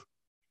perspective.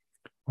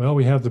 Well,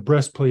 we have the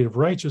breastplate of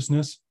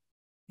righteousness.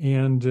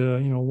 And,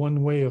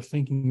 one way of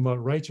thinking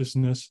about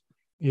righteousness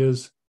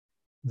is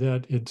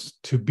that it's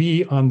to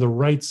be on the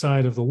right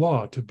side of the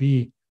law, to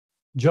be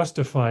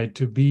justified,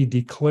 to be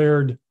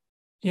declared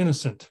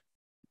innocent.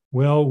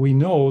 Well, we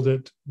know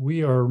that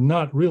we are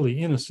not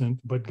really innocent,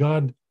 but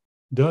God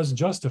does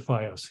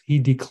justify us. He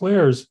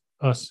declares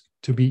us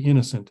to be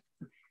innocent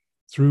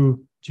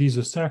through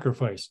Jesus'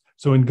 sacrifice.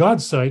 So in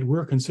God's sight,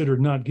 we're considered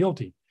not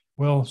guilty.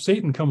 Well,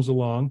 Satan comes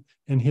along,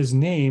 and his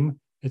name,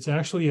 it's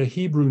actually a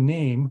Hebrew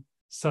name,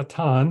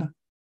 Satan.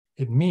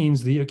 It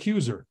means the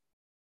accuser.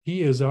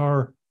 He is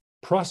our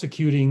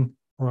prosecution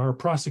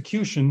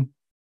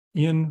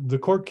in the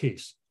court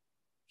case.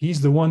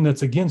 He's the one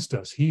that's against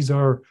us. He's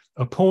our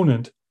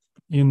opponent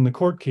in the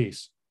court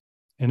case.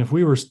 And if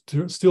we were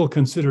still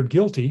considered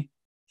guilty,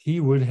 he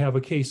would have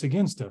a case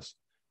against us.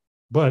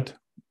 But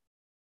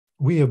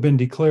we have been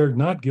declared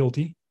not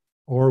guilty,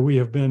 or we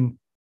have been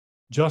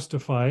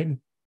justified.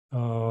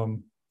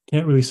 Can't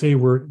really say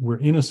we're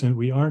innocent.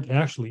 We aren't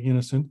actually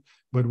innocent,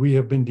 but we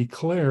have been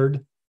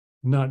declared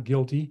not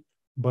guilty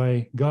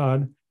by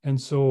God. And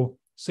so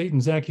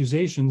Satan's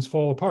accusations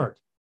fall apart.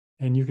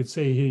 And you could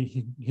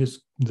say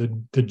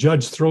the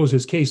judge throws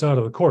his case out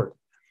of the court.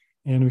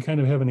 And we kind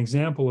of have an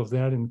example of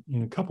that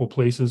in a couple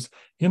places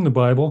in the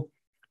Bible.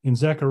 In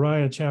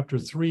Zechariah chapter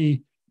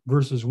 3,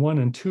 verses 1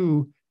 and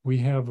 2, we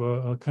have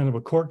a kind of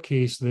a court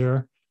case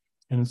there.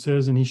 And it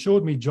says, "And he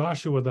showed me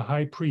Joshua the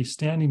high priest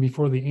standing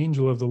before the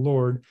angel of the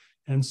Lord,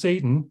 and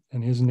Satan,"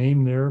 and his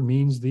name there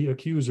means the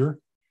accuser,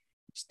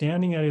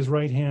 "standing at his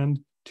right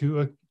hand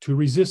to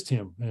resist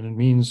him," and it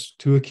means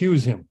to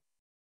accuse him.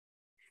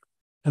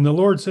 "And the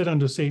Lord said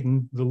unto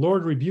Satan, The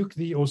Lord rebuke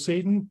thee, O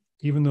Satan,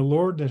 even the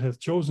Lord that hath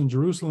chosen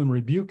Jerusalem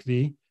rebuke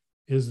thee.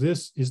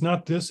 Is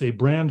not this a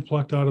brand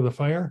plucked out of the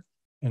fire?"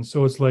 And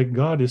so it's like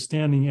God is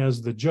standing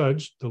as the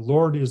judge. The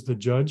Lord is the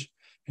judge.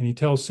 And he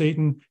tells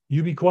Satan,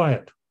 "You be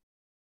quiet.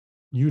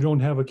 You don't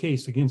have a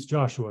case against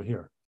Joshua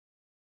here."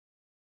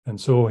 And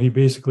so he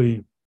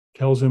basically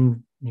tells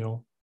him,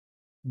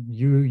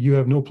 you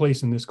have no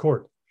place in this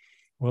court.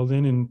 Well,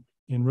 then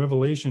in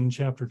Revelation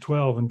chapter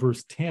 12 and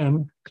verse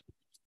 10,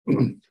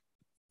 it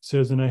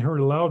says, "And I heard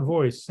a loud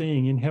voice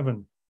saying in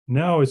heaven,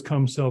 Now is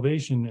come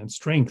salvation and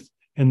strength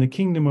and the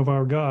kingdom of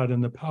our God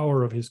and the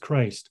power of his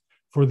Christ.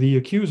 For the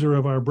accuser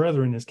of our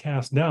brethren is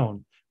cast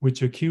down,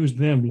 which accused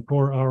them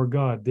before our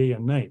God day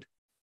and night."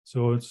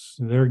 So it's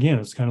there again,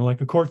 it's kind of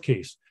like a court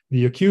case.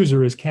 The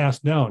accuser is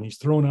cast down. He's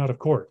thrown out of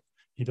court.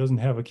 He doesn't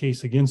have a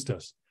case against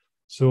us.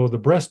 So the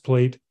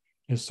breastplate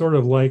is sort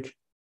of like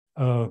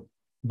a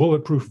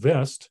bulletproof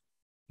vest,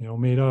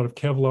 made out of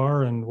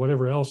Kevlar and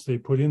whatever else they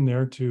put in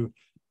there to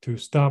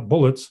stop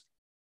bullets.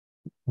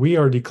 We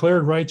are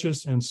declared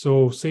righteous, and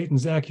so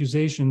Satan's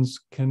accusations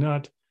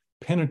cannot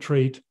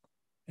penetrate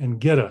and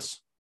get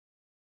us.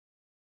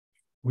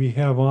 We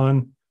have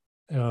on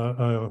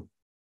an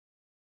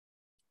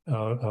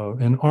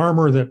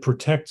armor that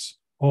protects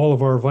all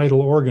of our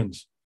vital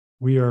organs.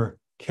 We are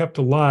kept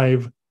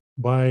alive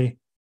by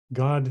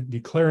God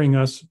declaring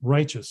us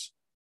righteous,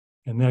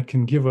 and that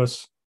can give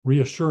us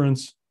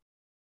reassurance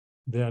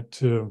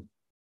that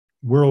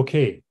we're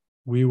okay.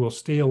 We will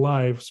stay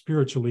alive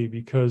spiritually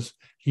because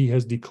he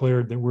has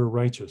declared that we're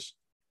righteous.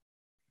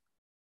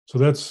 So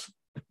that's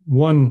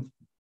one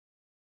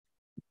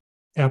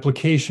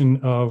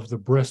application of the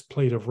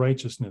breastplate of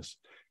righteousness.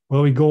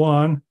 Well, we go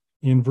on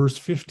in verse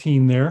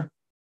 15 there,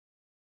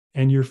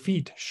 "And your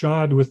feet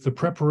shod with the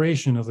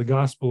preparation of the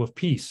gospel of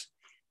peace."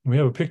 And we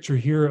have a picture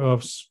here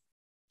of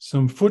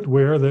some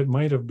footwear that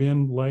might have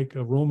been like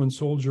a Roman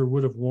soldier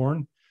would have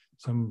worn,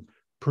 some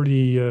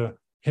pretty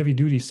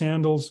heavy-duty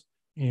sandals,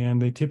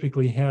 and they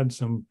typically had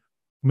some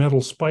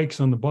metal spikes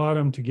on the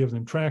bottom to give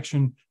them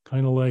traction,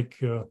 kind of like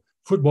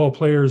football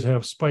players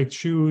have spiked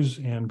shoes,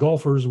 and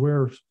golfers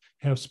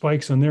have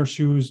spikes on their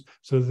shoes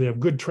so that they have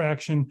good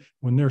traction.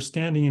 When they're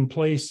standing in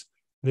place,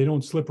 they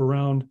don't slip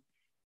around.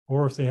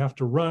 Or if they have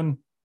to run,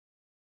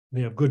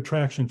 they have good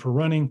traction for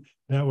running.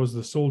 That was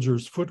the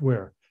soldiers'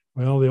 footwear.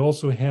 Well, they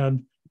also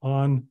had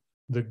on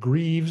the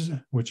greaves,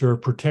 which are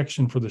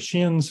protection for the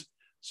shins.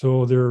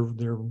 So their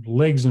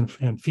legs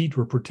and feet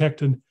were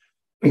protected.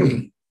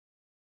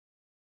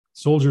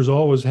 Soldiers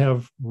always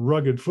have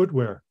rugged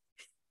footwear.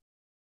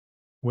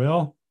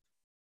 Well,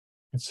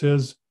 it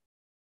says,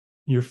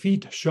 your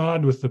feet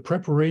shod with the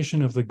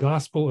preparation of the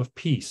gospel of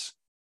peace.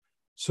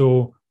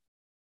 So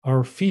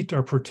our feet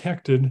are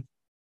protected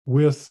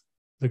with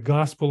the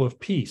gospel of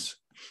peace.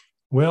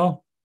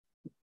 Well,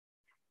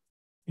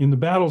 in the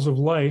battles of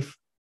life,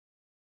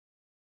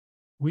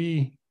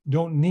 we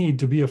don't need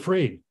to be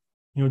afraid.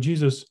 You know,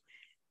 Jesus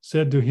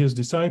said to his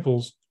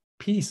disciples,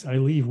 peace I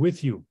leave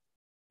with you,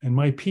 and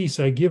my peace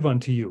I give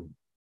unto you.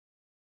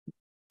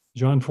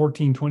 John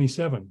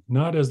 14:27,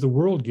 not as the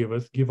world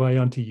giveth, give I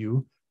unto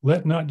you.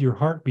 Let not your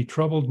heart be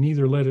troubled,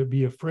 neither let it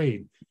be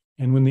afraid.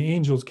 And when the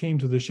angels came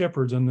to the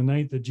shepherds on the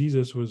night that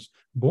Jesus was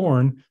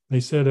born, they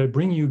said, I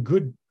bring you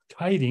good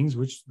tidings,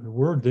 which the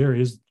word there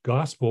is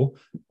gospel,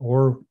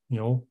 or,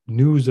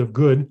 news of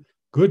good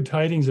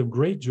tidings of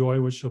great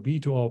joy, which shall be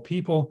to all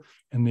people.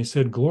 And they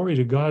said, glory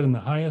to God in the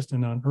highest,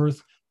 and on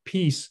earth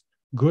peace,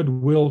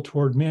 goodwill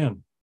toward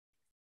men.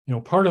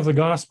 Part of the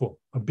gospel,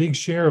 a big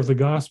share of the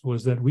gospel,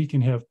 is that we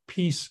can have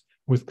peace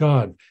with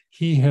God.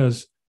 He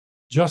has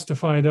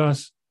justified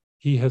us.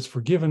 He has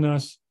forgiven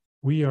us.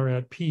 We are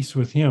at peace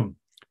with him.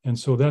 And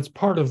so that's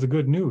part of the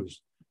good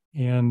news.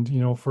 And,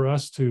 for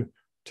us to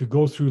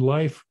go through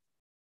life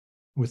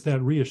with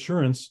that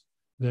reassurance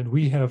that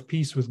we have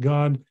peace with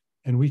God,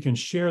 and we can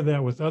share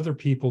that with other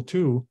people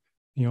too.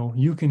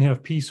 You can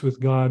have peace with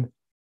God.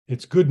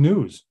 It's good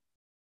news.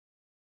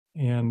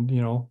 And,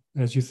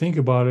 as you think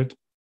about it,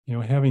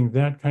 having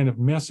that kind of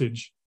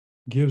message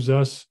gives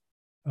us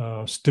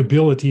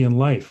stability in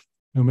life.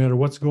 No matter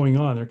what's going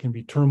on, there can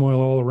be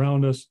turmoil all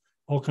around us,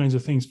 all kinds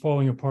of things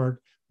falling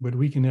apart, but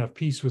we can have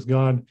peace with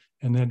God,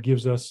 and that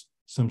gives us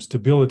some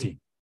stability.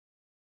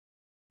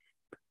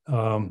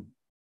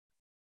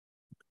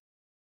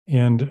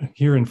 And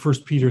here in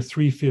 1 Peter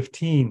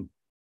 3:15,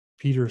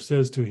 Peter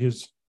says to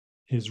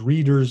his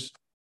readers,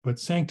 but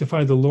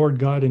sanctify the Lord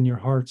God in your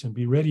hearts, and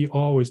be ready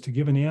always to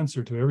give an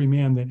answer to every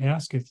man that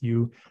asketh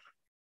you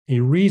a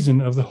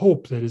reason of the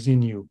hope that is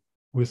in you,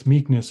 with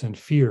meekness and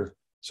fear.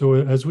 So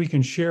as we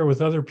can share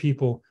with other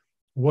people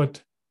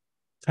what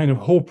kind of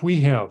hope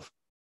we have,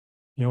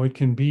 it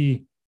can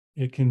be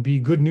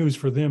good news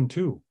for them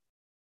too.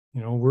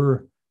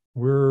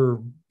 We're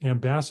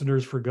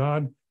ambassadors for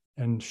God,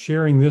 and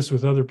sharing this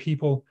with other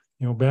people.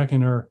 Back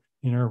in our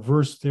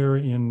verse there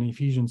in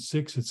Ephesians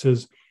 6, it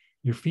says,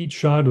 your feet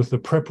shod with the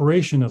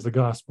preparation of the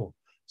gospel.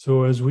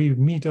 So as we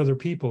meet other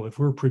people, if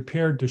we're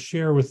prepared to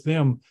share with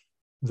them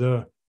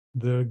the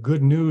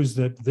good news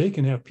that they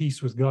can have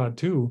peace with God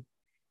too,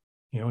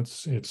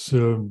 it's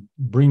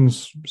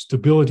brings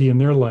stability in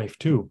their life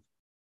too.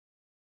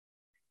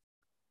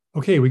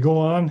 Okay, we go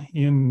on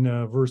in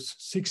verse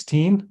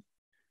 16.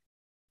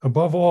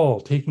 Above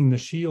all, taking the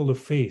shield of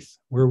faith,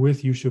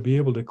 wherewith you shall be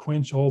able to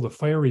quench all the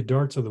fiery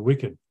darts of the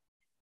wicked.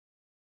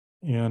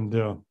 And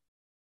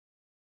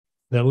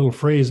that little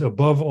phrase,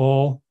 above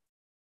all,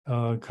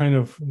 kind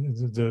of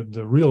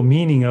the real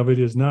meaning of it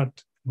is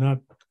not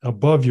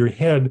above your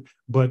head,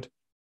 but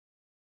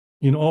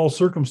in all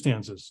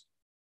circumstances,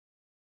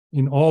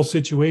 in all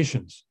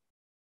situations.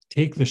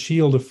 Take the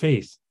shield of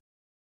faith.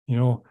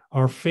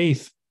 Our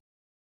faith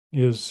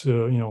is,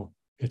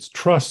 it's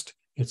trust,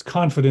 it's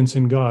confidence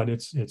in God,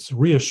 it's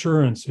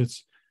reassurance,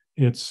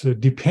 it's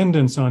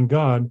dependence on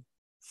God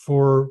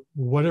for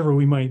whatever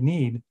we might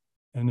need,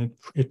 and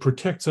it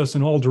protects us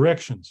in all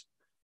directions.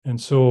 And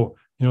so,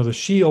 the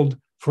shield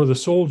for the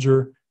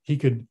soldier, he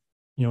could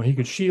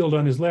shield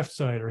on his left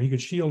side, or he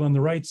could shield on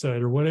the right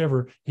side, or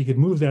whatever. He could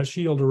move that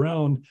shield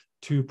around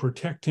to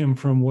protect him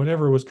from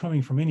whatever was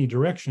coming from any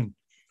direction.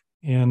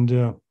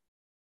 And,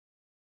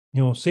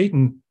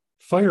 Satan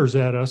fires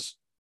at us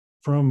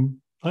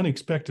from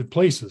unexpected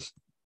places.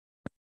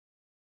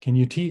 Can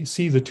you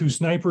see the two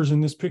snipers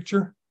in this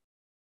picture?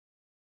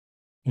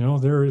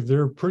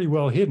 They're pretty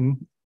well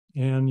hidden,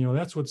 and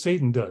that's what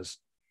Satan does.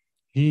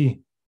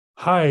 He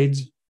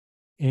hides,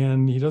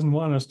 and he doesn't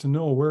want us to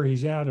know where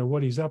he's at or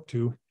what he's up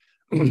to.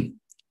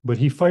 But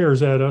he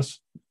fires at us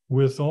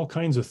with all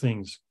kinds of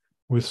things,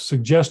 with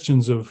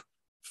suggestions of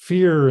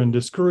fear and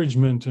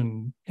discouragement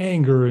and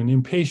anger and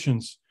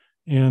impatience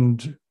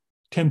and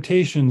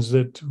temptations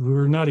that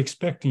we're not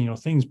expecting.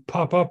 Things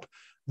pop up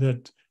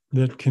that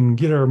can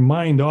get our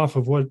mind off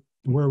of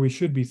where we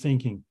should be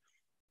thinking.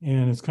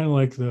 And it's kind of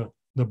like the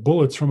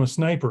bullets from a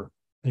sniper.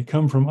 They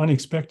come from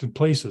unexpected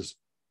places.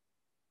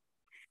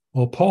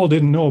 Well, Paul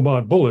didn't know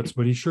about bullets,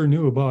 but he sure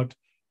knew about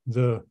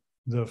the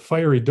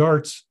fiery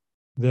darts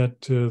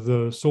that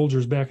the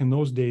soldiers back in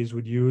those days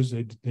would use.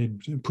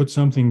 They'd put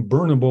something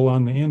burnable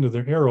on the end of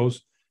their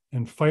arrows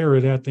and fire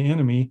it at the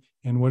enemy,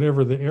 and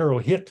whatever the arrow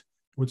hit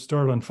would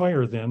start on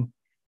fire then.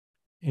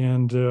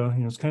 And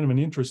it's kind of an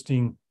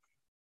interesting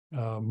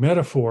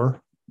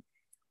metaphor,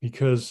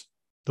 because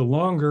the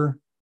longer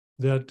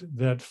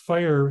that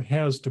fire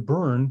has to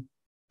burn,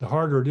 the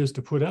harder it is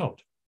to put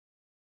out.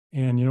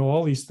 And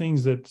all these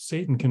things that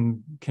Satan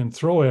can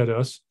throw at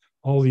us,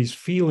 all these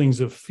feelings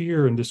of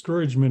fear and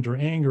discouragement or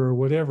anger or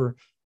whatever,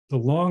 the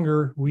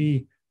longer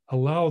we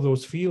allow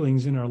those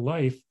feelings in our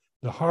life,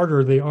 the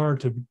harder they are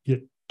to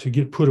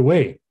get put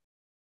away.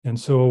 And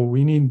so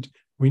we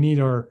need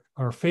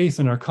our faith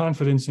and our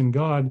confidence in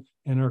God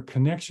and our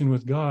connection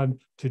with God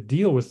to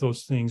deal with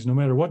those things, no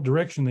matter what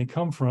direction they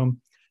come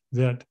from,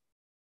 that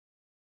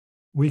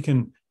we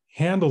can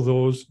handle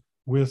those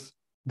with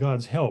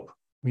God's help.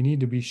 We need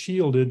to be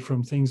shielded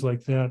from things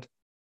like that,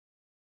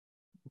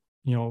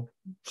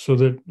 so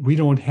that we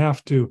don't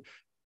have to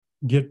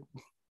get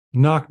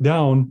knocked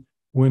down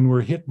when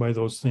we're hit by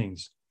those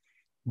things,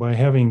 by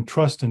having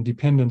trust and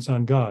dependence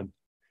on God.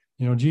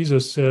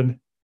 Jesus said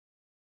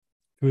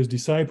to his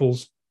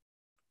disciples,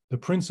 "The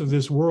prince of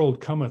this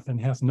world cometh and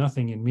hath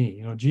nothing in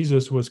me."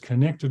 Jesus was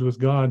connected with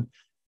God.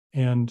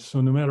 And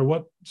so no matter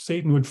what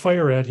Satan would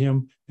fire at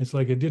him, it's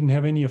like it didn't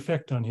have any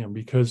effect on him,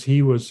 because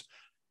he was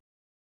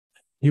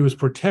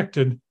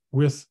protected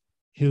with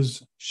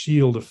his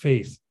shield of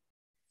faith.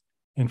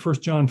 And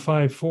 1 John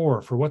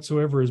 5:4, "For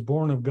whatsoever is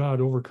born of God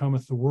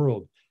overcometh the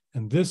world.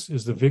 And this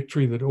is the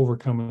victory that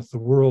overcometh the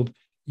world,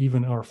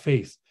 even our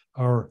faith,"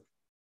 our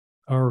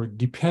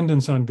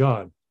dependence on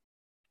God.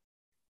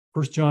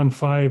 1 John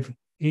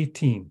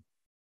 5:18,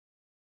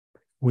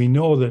 "We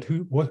know that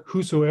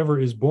whosoever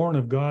is born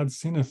of God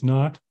sinneth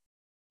not,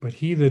 but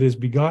he that is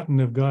begotten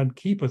of God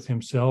keepeth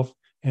himself,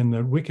 and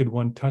the wicked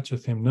one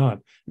toucheth him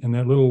not." And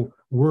that little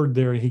word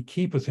there, he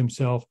keepeth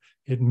himself,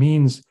 it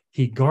means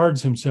he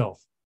guards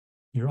himself.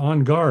 You're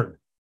on guard,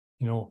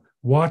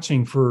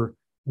 watching for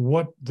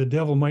what the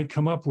devil might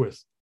come up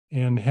with,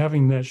 and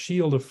having that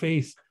shield of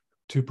faith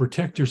to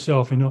protect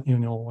yourself,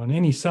 on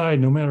any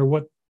side, no matter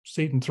what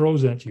Satan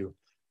throws at you.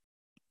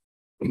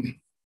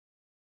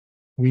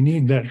 We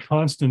need that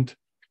constant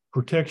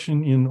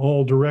protection in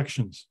all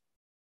directions.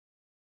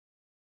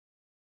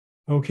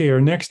 Okay, our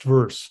next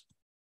verse.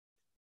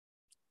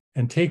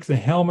 "And take the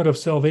helmet of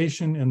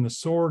salvation and the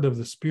sword of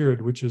the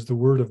Spirit, which is the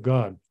word of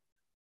God."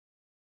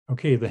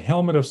 Okay, the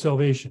helmet of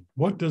salvation.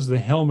 What does the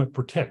helmet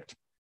protect?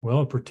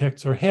 Well, it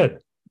protects our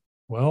head.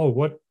 Well,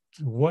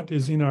 what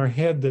is in our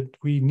head that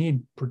we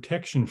need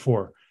protection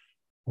for?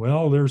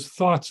 Well, there's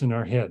thoughts in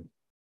our head.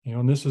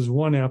 And this is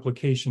one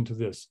application to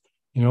this.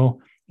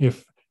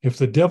 If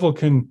the devil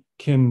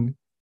can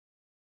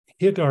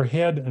hit our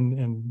head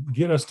and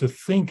get us to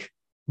think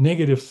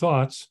negative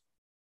thoughts,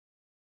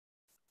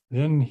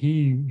 then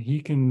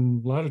he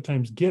can a lot of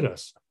times get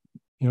us.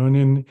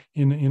 And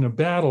in a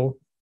battle,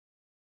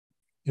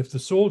 if the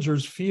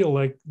soldiers feel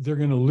like they're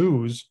going to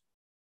lose,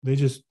 they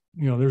just,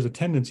 there's a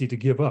tendency to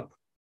give up.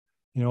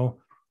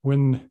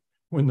 When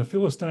the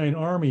Philistine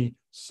army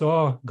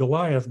saw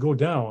Goliath go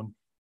down,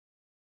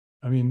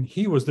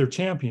 he was their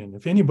champion.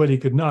 If anybody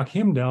could knock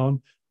him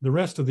down, the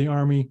rest of the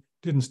army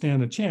didn't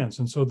stand a chance.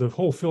 And so the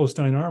whole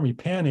Philistine army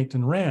panicked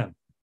and ran.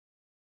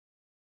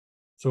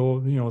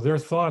 So, their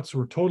thoughts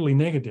were totally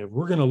negative.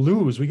 We're going to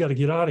lose. We got to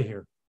get out of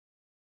here.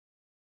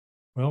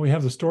 Well, we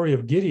have the story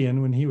of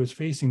Gideon when he was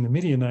facing the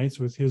Midianites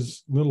with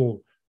his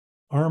little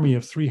army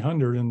of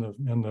 300, and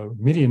the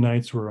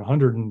Midianites were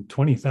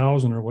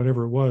 120,000 or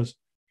whatever it was.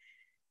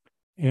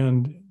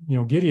 And,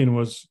 Gideon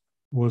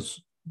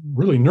was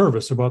really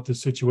nervous about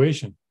this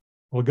situation.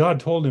 Well, God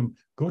told him,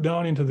 "Go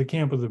down into the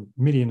camp of the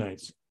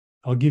Midianites.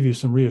 I'll give you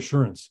some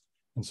reassurance."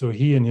 And so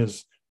he and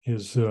his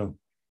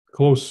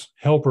close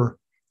helper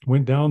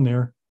went down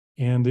there,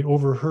 and they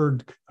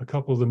overheard a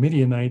couple of the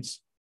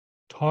Midianites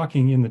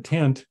talking in the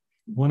tent.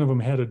 One of them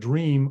had a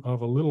dream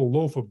of a little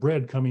loaf of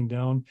bread coming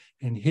down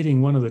and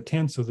hitting one of the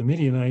tents of the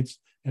Midianites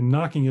and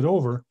knocking it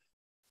over.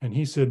 And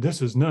he said,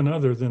 "This is none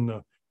other than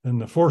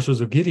the forces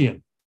of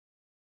Gideon."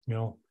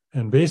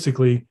 And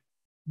basically,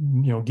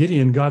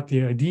 Gideon got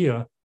the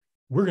idea,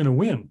 we're going to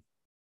win.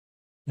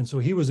 And so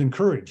he was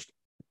encouraged.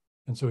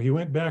 And so he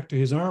went back to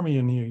his army,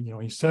 and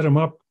he set them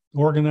up,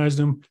 organized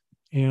them,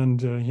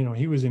 and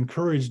he was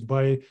encouraged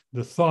by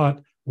the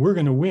thought, we're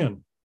going to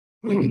win.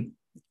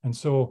 And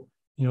so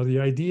the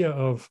idea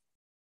of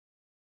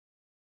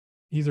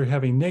either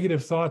having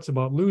negative thoughts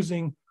about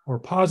losing or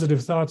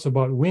positive thoughts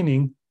about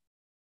winning,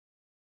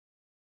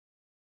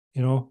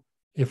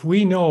 if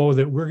we know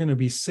that we're going to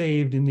be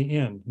saved in the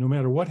end, no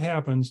matter what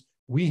happens,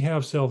 we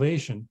have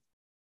salvation.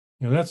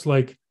 That's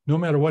like, no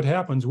matter what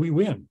happens, we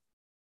win.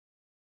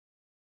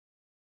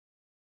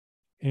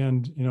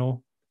 And,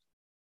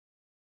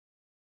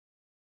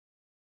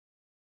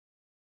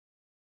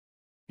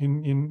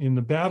 in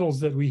the battles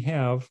that we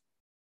have,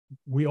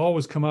 we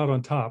always come out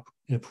on top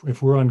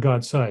if we're on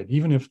God's side.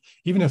 Even if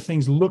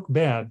things look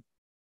bad,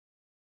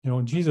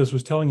 Jesus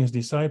was telling his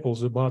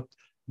disciples about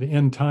the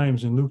end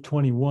times in Luke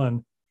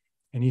 21,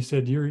 and he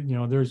said,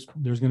 there's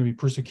going to be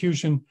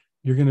persecution,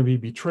 you're going to be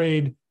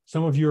betrayed,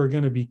 some of you are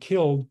going to be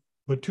killed,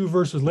 but 2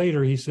 verses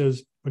later he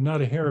says, but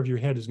not a hair of your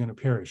head is going to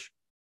perish.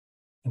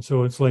 And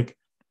so it's like,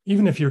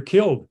 even if you're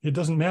killed, it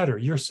doesn't matter.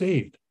 You're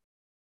saved.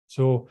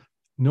 So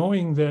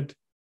knowing that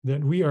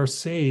we are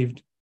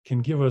saved can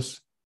give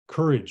us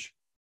courage.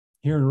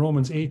 Here in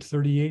Romans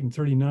 8:38 and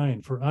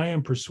 39, for I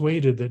am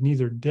persuaded that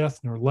neither death,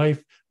 nor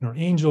life, nor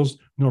angels,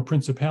 nor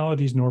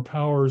principalities, nor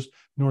powers,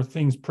 nor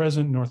things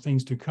present, nor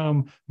things to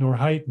come, nor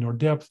height, nor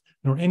depth,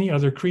 nor any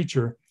other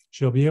creature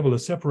shall be able to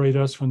separate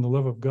us from the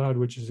love of God,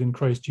 which is in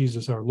Christ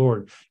Jesus our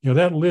Lord.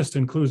 That list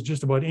includes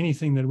just about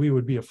anything that we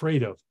would be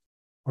afraid of,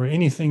 or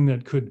anything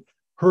that could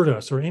hurt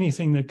us, or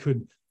anything that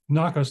could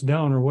knock us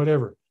down, or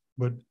whatever.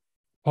 But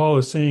Paul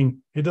is saying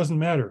it doesn't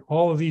matter.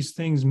 All of these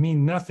things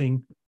mean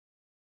nothing,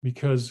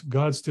 because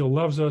God still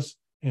loves us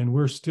and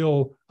we're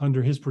still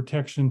under his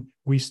protection.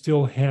 We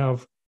still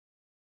have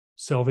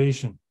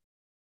salvation.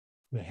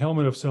 The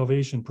helmet of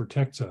salvation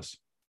protects us.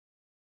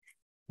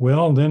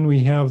 Well, then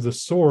we have the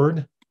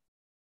sword.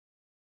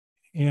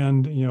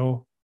 And,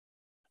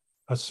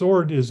 a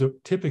sword is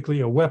typically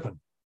a weapon.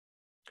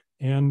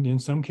 And in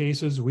some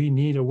cases, we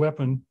need a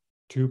weapon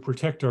to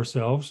protect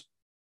ourselves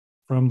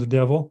from the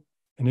devil.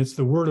 And it's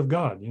the word of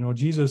God.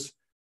 Jesus,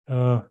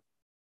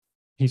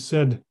 he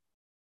said,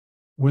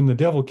 when the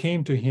devil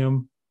came to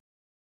him,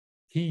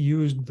 he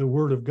used the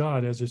word of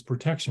God as his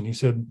protection. He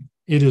said,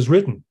 it is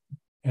written,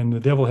 and the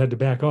devil had to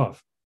back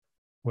off.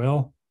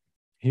 Well,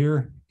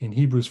 here in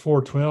Hebrews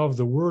 4:12,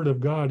 the word of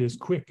God is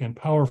quick and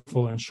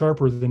powerful and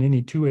sharper than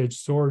any two-edged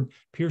sword,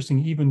 piercing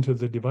even to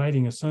the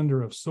dividing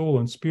asunder of soul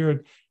and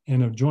spirit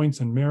and of joints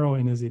and marrow,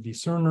 and is a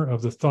discerner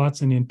of the thoughts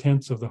and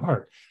intents of the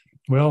heart.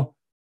 Well,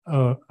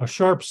 a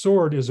sharp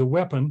sword is a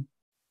weapon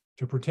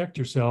to protect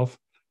yourself.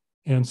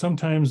 And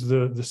sometimes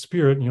the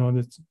spirit,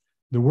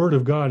 the word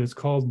of God is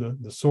called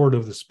the sword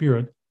of the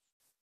spirit.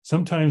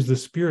 Sometimes the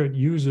spirit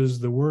uses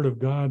the word of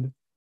God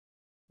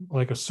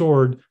like a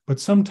sword, but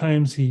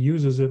sometimes he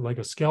uses it like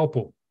a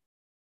scalpel.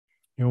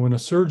 When a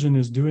surgeon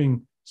is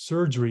doing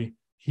surgery,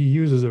 he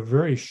uses a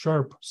very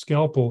sharp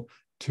scalpel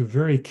to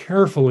very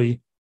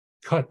carefully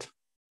cut.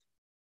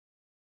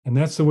 And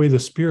that's the way the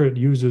spirit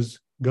uses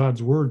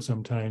God's word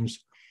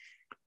sometimes,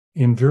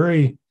 in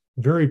very,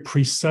 very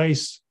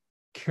precise,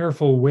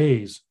 careful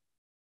ways.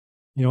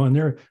 And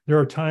there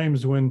are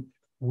times when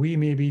we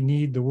maybe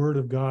need the word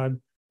of God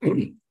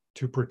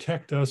to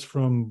protect us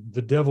from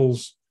the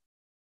devil's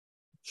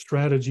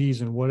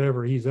strategies and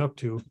whatever he's up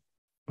to.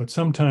 But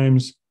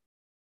sometimes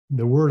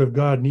the word of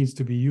God needs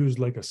to be used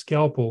like a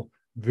scalpel,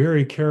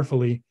 very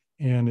carefully,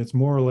 and it's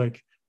more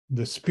like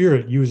the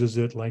spirit uses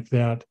it like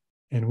that,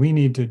 and we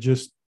need to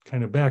just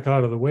kind of back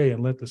out of the way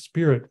and let the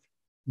spirit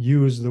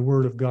use the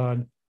word of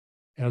God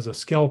as a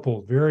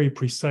scalpel very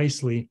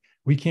precisely.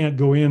 We can't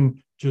go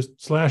in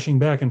just slashing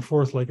back and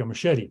forth like a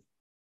machete,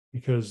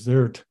 because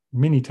there are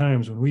many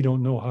times when we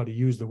don't know how to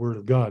use the word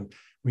of God.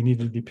 We need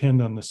to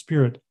depend on the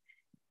spirit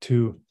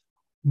to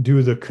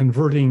do the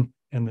converting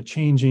and the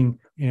changing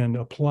and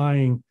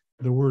applying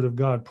the word of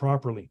God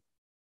properly.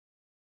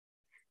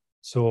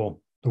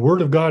 So the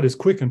word of God is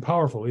quick and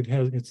powerful. It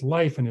has its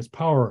life and its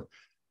power.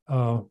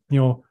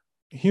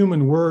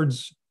 Human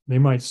words, they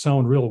might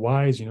sound real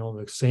wise,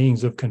 the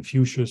sayings of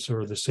Confucius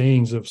or the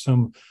sayings of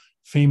some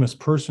famous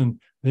person,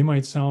 they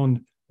might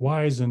sound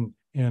wise and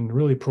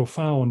really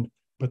profound,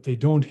 but they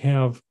don't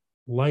have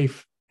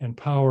life and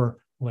power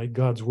like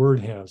God's word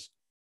has.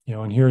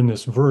 And here in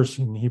this verse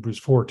in Hebrews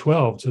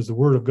 4:12, it says the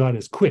word of God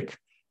is quick.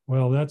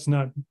 Well,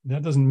 that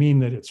doesn't mean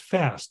that it's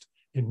fast.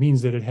 It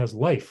means that it has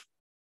life.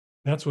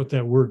 That's what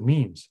that word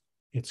means.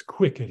 It's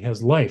quick, it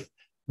has life.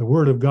 The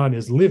word of God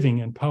is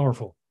living and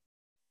powerful.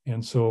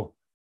 And so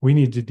we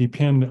need to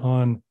depend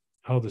on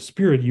how the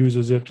Spirit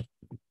uses it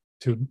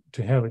to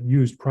have it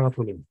used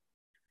properly.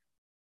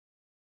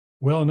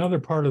 Well, another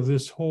part of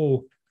this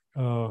whole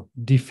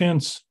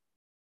defense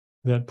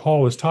that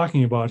Paul is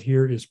talking about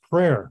here is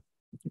prayer.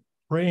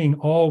 Praying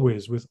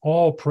always with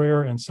all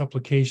prayer and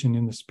supplication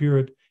in the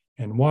Spirit,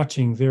 and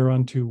watching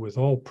thereunto with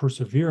all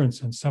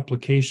perseverance and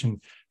supplication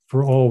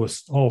for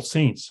all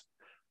saints.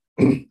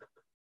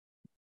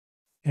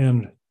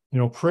 And,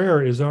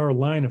 prayer is our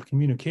line of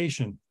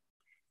communication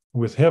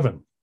with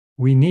heaven.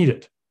 We need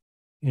it.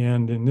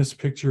 And in this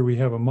picture, we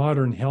have a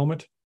modern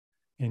helmet,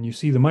 and you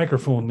see the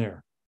microphone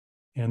there.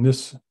 And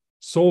this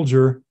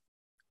soldier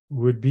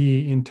would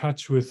be in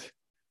touch with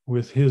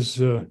his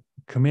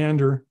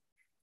commander,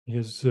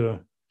 his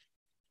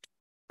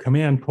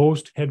command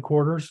post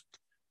headquarters.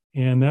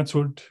 And that's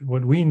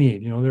what we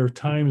need. There are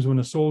times when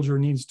a soldier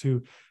needs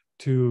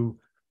to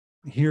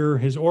hear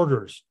his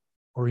orders,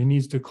 or he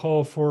needs to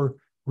call for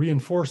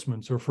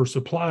reinforcements or for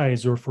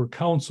supplies or for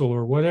counsel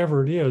or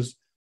whatever it is.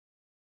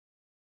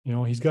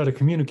 He's got a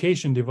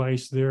communication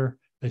device there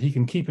that he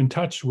can keep in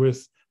touch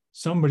with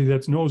somebody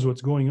that knows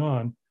what's going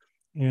on.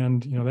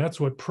 And, that's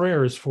what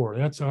prayer is for.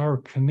 That's our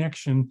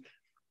connection.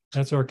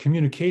 That's our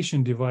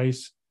communication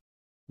device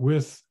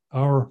with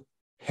our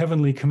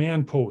heavenly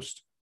command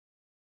post.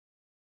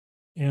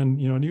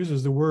 And, it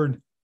uses the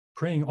word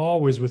praying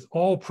always with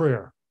all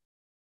prayer,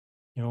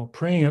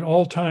 praying at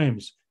all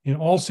times, in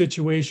all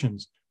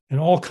situations, and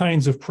all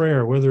kinds of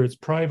prayer, whether it's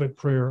private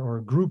prayer or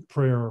group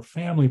prayer or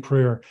family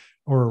prayer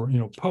or,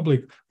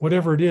 public,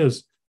 whatever it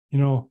is,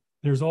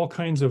 there's all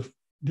kinds of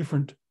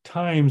different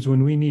times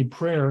when we need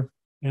prayer.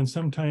 And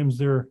sometimes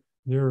they're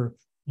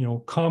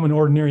common,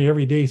 ordinary,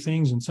 everyday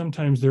things. And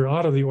sometimes they're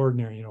out of the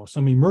ordinary,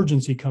 some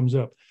emergency comes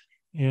up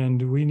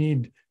and we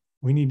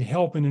need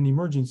help in an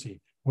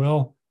emergency.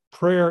 Well,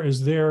 prayer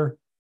is there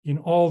in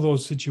all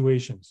those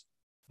situations.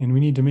 And we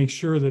need to make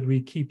sure that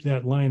we keep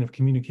that line of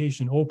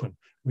communication open.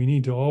 We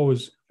need to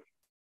always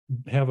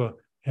have a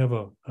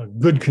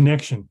good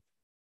connection.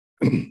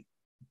 I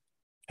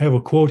have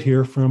a quote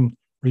here from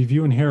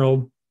Review and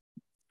Herald.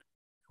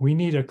 We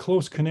need a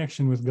close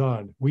connection with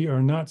God. We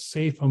are not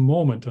safe a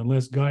moment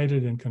unless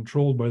guided and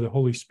controlled by the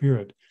Holy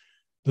Spirit.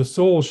 The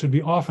soul should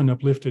be often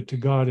uplifted to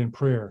God in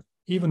prayer,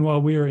 even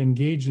while we are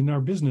engaged in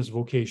our business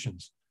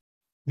vocations.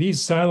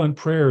 These silent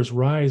prayers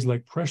rise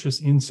like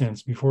precious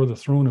incense before the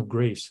throne of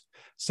grace.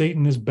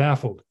 Satan is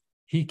baffled.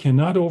 He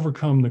cannot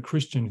overcome the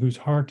Christian whose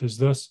heart is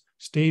thus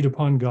stayed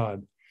upon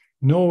God.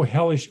 No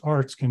hellish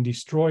arts can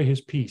destroy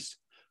his peace.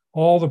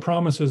 All the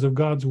promises of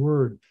God's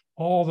word,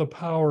 all the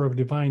power of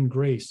divine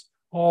grace,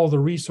 all the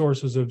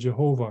resources of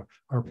Jehovah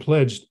are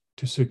pledged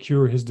to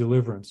secure his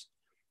deliverance.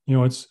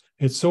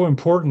 It's so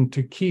important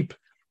to keep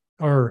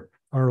our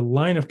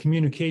line of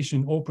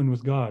communication open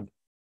with God,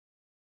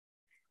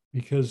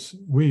 because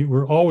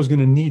we're always going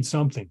to need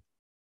something,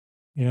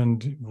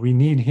 and we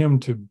need him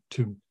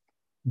to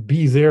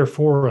be there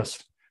for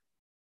us.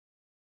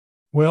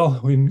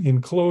 Well,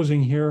 in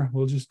closing here,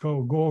 we'll just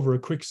go over a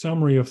quick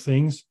summary of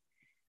things.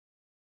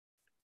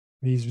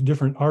 These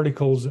different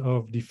articles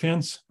of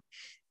defense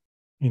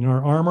in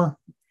our armor.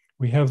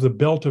 We have the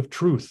belt of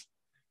truth,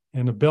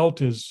 and a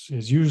belt is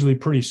usually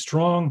pretty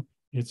strong.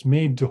 It's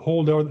made to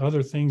hold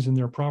other things in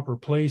their proper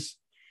place.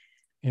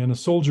 And a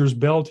soldier's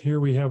belt, here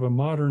we have a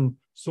modern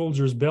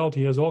soldier's belt.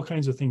 He has all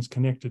kinds of things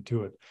connected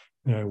to it.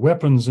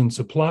 Weapons and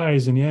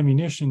supplies and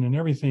ammunition and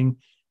everything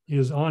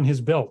is on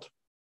his belt.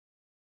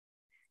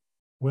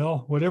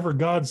 Well, whatever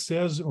God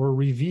says or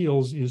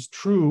reveals is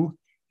true,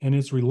 and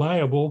it's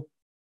reliable,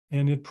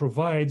 and it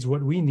provides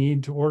what we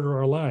need to order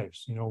our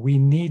lives. We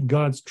need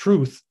God's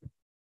truth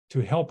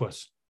to help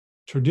us.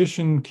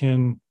 Tradition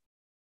can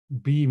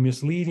be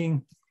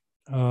misleading.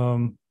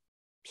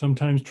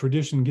 Sometimes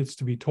tradition gets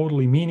to be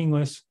totally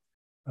meaningless.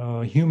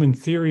 Human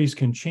theories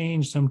can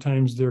change.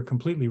 Sometimes they're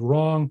completely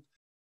wrong.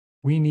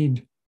 We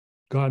need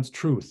God's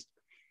truth.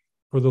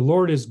 For the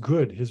Lord is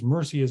good, his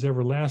mercy is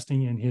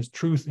everlasting, and his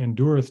truth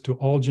endureth to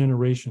all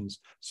generations.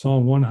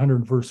 Psalm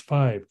 100, verse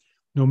 5.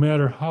 No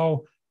matter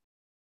how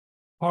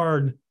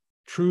hard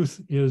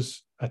truth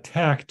is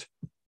attacked,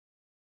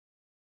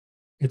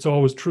 it's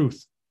always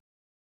truth.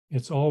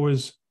 It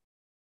always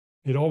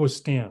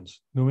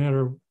stands. No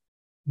matter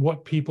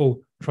what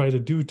people try to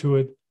do to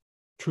it,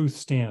 truth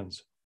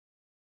stands.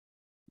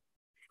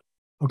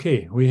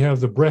 Okay, we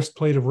have the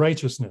breastplate of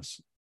righteousness.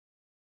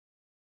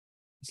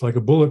 It's like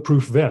a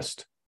bulletproof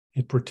vest.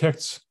 It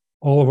protects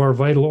all of our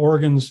vital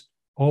organs.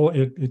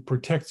 It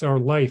protects our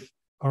life,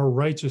 our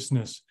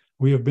righteousness.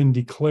 We have been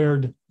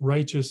declared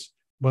righteous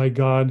by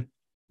God.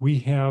 We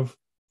have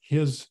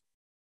his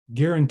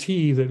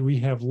guarantee that we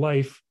have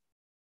life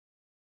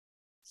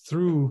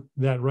through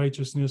that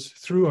righteousness,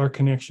 through our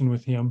connection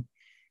with him.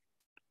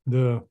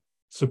 The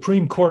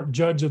Supreme Court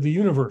judge of the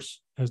universe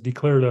has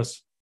declared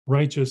us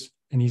righteous,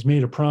 and he's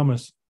made a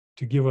promise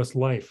to give us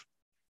life.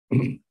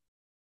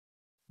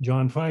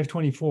 John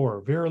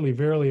 5:24, verily,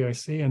 verily, I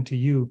say unto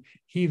you,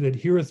 he that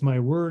heareth my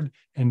word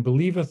and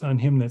believeth on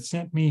him that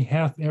sent me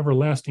hath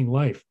everlasting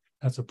life.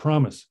 That's a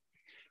promise.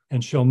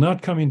 And shall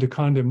not come into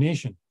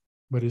condemnation,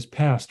 but is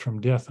passed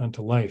from death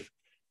unto life.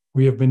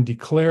 We have been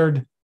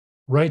declared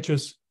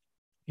righteous,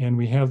 and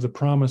we have the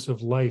promise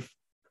of life.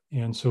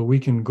 And so we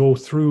can go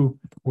through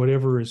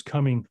whatever is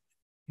coming,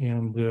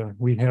 and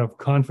we have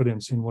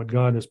confidence in what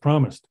God has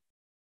promised.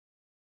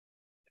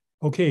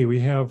 Okay, we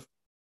have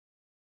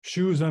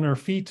shoes on our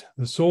feet.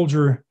 The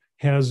soldier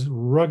has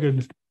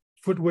rugged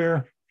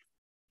footwear.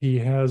 He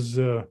has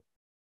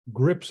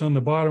grips on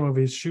the bottom of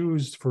his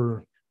shoes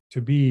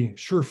to be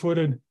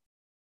sure-footed,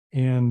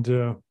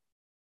 and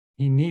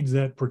he needs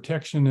that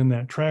protection and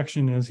that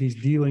traction as he's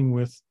dealing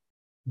with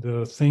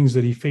the things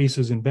that he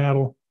faces in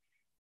battle.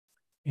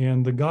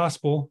 And the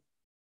gospel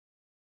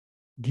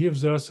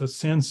gives us a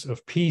sense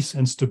of peace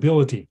and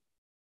stability.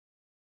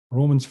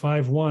 Romans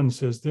 5:1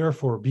 says,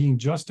 therefore, being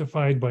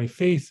justified by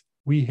faith,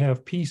 we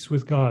have peace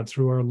with God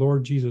through our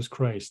Lord Jesus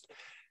Christ.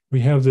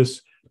 We have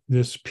this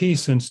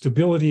peace and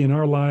stability in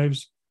our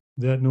lives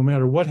that no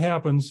matter what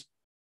happens,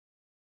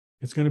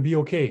 it's going to be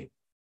okay.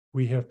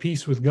 We have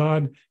peace with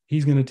God.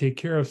 He's going to take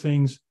care of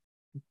things.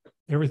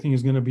 Everything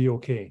is going to be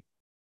okay.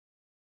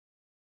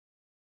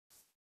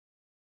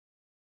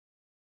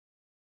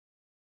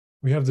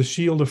 We have the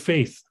shield of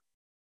faith.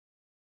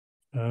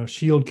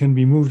 Shield can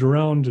be moved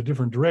around to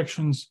different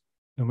directions,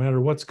 no matter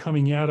what's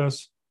coming at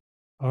us.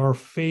 Our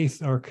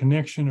faith, our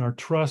connection, our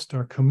trust,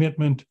 our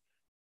commitment,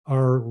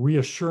 our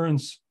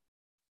reassurance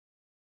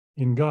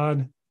in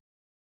God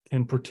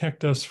can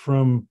protect us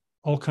from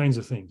all kinds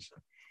of things.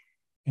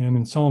 And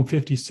in Psalm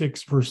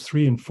 56, verse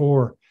 3 and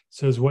 4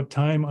 says, what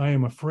time I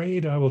am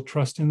afraid, I will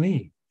trust in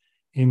thee.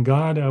 In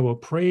God, I will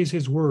praise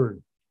his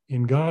word.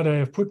 In God, I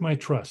have put my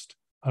trust.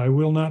 I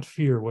will not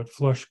fear what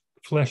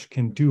flesh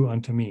can do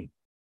unto me.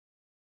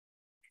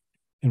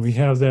 And we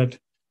have that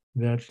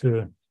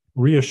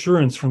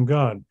reassurance from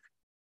God.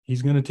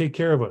 He's going to take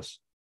care of us,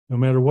 no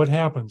matter what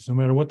happens, no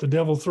matter what the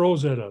devil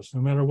throws at us,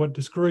 no matter what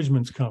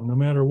discouragements come, no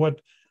matter what,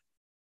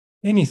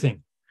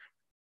 anything.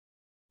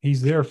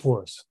 He's there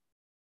for us.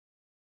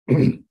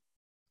 We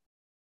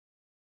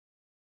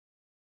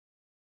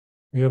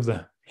have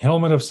the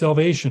helmet of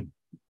salvation,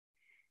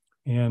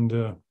 and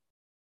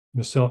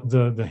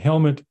the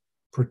helmet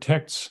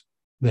protects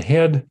the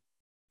head.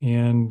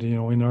 And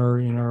in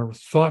our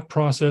thought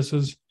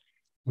processes,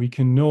 we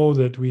can know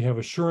that we have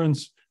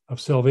assurance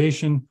of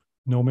salvation.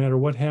 No matter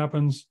what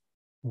happens,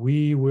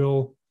 we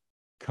will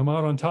come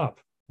out on top.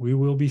 We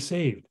will be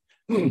saved.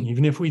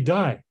 Even if we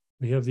die,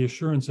 we have the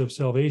assurance of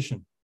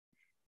salvation.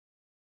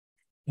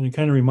 And it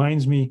kind of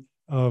reminds me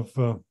of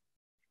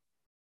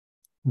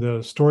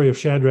the story of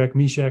Shadrach,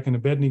 Meshach, and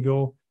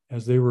Abednego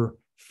as they were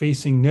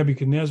facing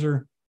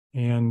Nebuchadnezzar,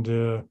 and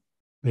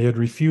they had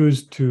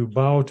refused to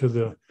bow to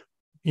the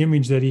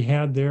image that he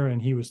had there,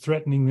 and he was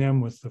threatening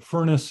them with the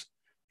furnace,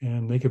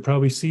 and they could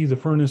probably see the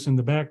furnace in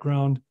the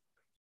background.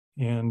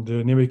 And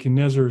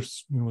Nebuchadnezzar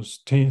was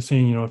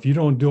saying, if you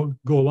don't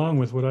go along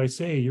with what I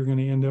say, you're going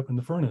to end up in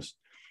the furnace.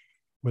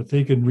 But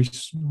they could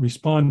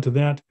respond to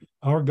that.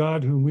 Our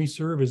God, whom we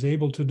serve, is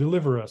able to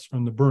deliver us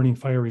from the burning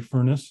fiery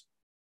furnace.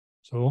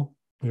 So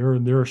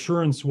their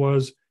assurance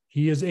was,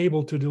 he is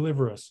able to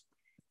deliver us,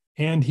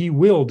 and he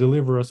will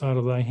deliver us out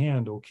of thy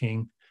hand, O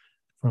king,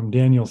 from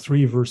Daniel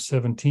 3, verse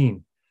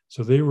 17.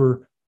 So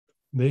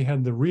they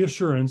had the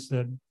reassurance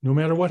that no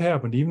matter what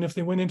happened, even if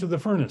they went into the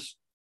furnace,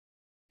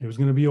 it was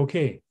going to be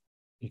okay,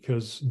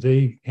 because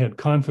they had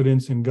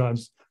confidence in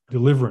God's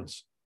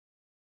deliverance.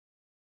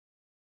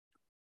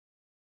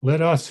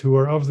 Let us who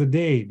are of the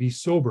day be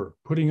sober,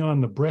 putting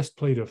on the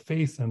breastplate of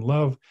faith and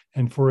love,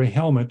 and for a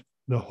helmet,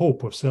 the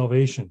hope of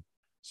salvation.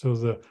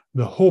 So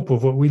the hope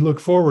of what we look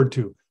forward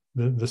to,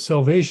 the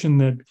salvation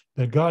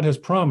that God has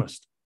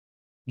promised,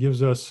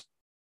 gives us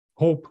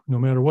hope. No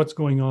matter what's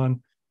going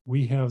on,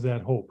 we have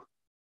that hope.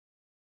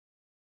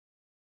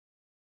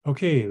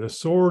 Okay, the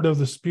sword of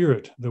the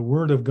Spirit, the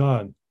word of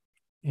God.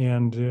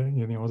 And,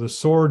 the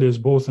sword is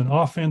both an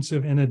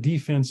offensive and a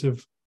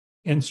defensive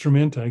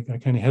instrument. I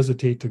kind of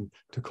hesitate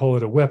to call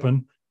it a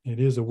weapon. It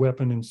is a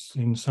weapon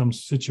in some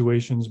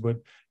situations, but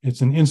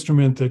it's an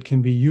instrument that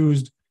can be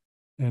used.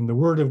 And the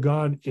word of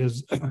God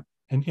is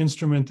an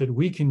instrument that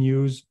we can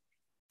use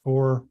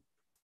for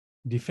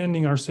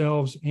defending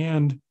ourselves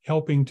and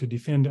helping to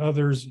defend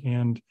others.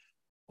 And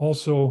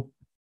also,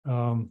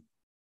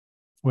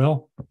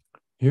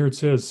 here it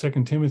says,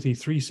 2 Timothy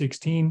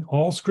 3:16,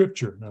 all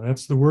scripture, now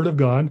that's the word of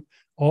God,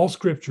 all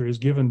scripture is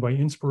given by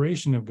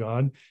inspiration of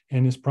God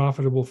and is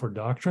profitable for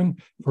doctrine,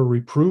 for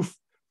reproof,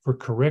 for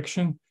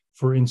correction,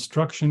 for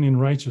instruction in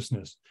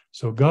righteousness.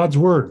 So God's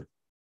word,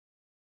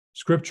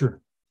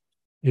 scripture,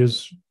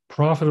 is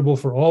profitable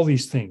for all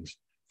these things,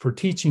 for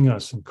teaching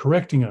us and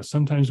correcting us.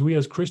 Sometimes we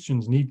as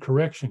Christians need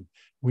correction.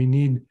 We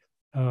need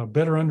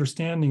better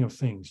understanding of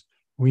things.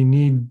 We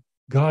need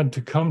God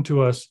to come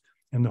to us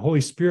and the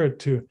Holy Spirit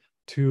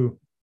to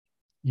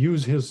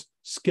use his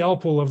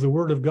scalpel of the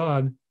word of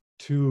God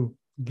to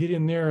get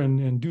in there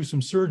and do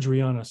some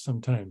surgery on us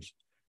sometimes.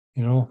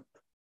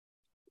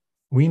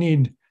 We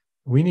need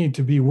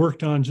to be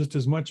worked on just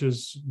as much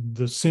as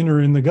the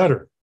sinner in the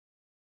gutter.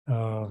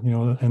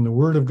 And the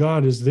word of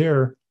God is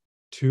there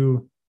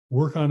to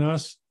work on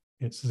us.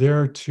 It's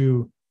there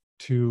to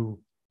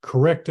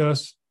correct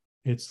us.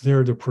 It's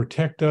there to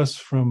protect us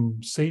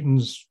from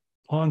Satan's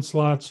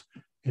onslaughts.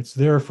 It's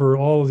there for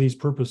all of these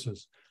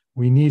purposes.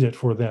 We need it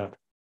for that.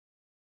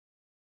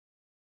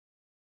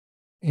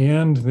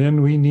 And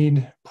then we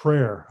need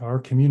prayer, our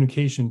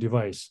communication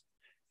device.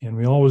 And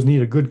we always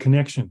need a good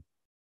connection.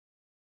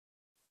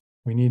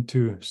 We need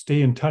to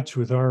stay in touch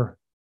with our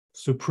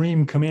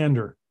supreme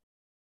commander.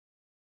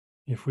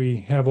 If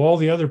we have all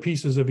the other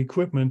pieces of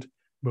equipment,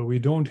 but we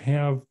don't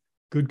have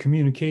good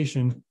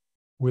communication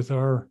with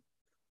our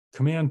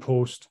command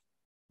post,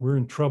 we're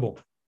in trouble.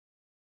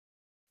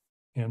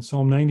 And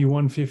Psalm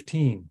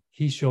 91:15,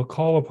 he shall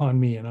call upon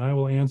me and I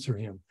will answer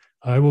him.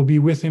 I will be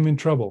with him in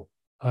trouble.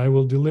 I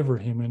will deliver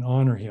him and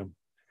honor him.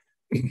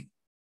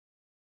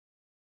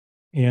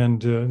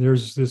 And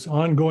there's this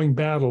ongoing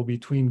battle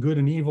between good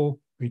and evil,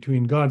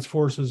 between God's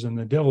forces and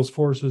the devil's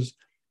forces,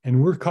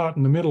 and we're caught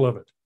in the middle of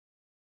it.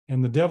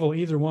 And the devil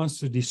either wants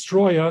to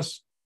destroy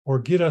us or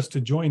get us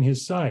to join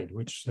his side,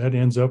 which that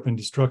ends up in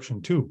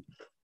destruction too.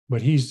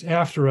 But he's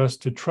after us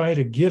to try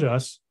to get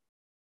us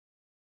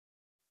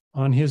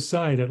on his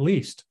side at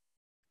least.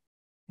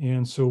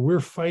 And so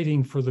we're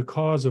fighting for the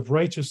cause of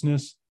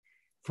righteousness,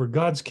 for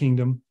God's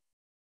kingdom.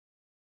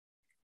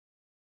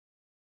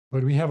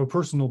 But we have a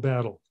personal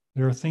battle.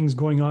 There are things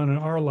going on in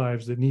our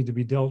lives that need to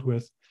be dealt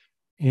with.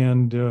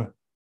 And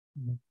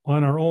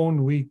on our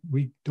own, we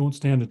don't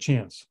stand a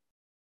chance.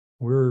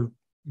 we're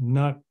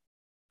not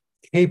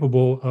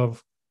capable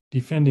of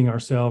defending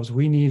ourselves.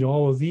 We need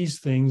all of these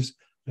things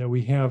that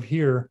we have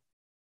here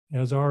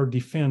as our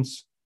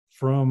defense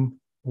from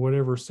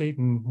whatever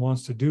Satan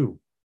wants to do.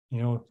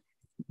 You know,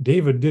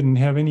 David didn't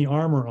have any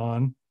armor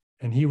on,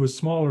 and he was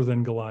smaller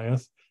than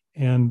Goliath.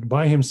 And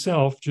by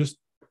himself, just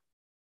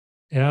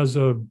as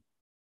a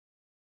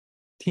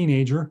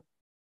teenager,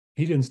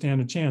 he didn't stand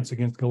a chance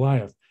against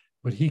Goliath.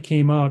 But he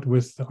came out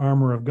with the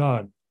armor of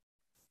God,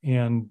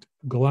 and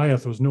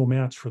Goliath was no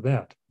match for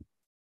that.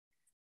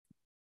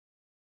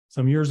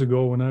 Some years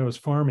ago, when I was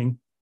farming,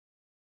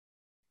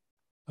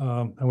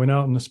 I went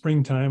out in the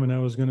springtime and I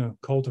was going to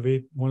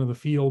cultivate one of the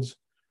fields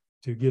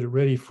to get it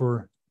ready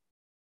for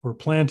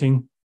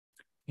planting.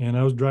 And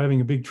I was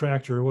driving a big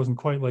tractor. It wasn't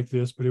quite like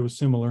this, but it was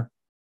similar.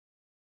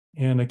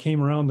 And I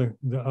came around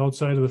the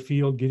outside of the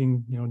field,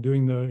 doing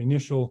the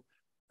initial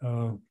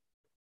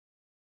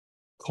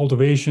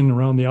cultivation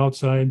around the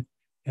outside.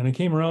 And I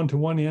came around to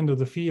one end of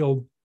the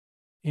field,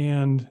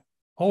 and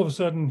all of a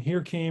sudden,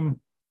 here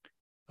came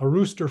a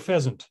rooster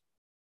pheasant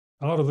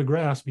out of the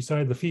grass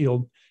beside the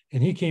field.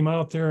 And he came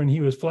out there and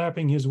he was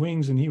flapping his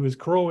wings and he was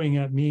crowing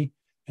at me,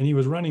 and he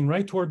was running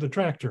right toward the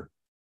tractor.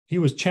 He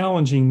was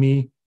challenging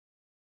me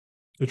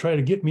to try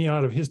to get me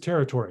out of his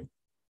territory.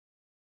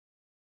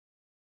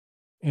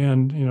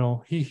 And, you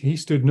know, he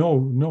stood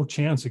no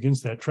chance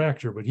against that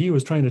tractor, but he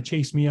was trying to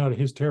chase me out of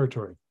his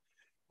territory.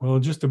 Well,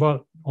 just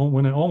about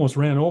when I almost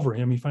ran over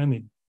him, he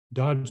finally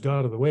dodged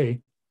out of the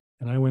way,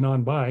 and I went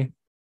on by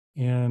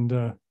and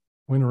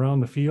went around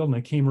the field, and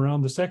I came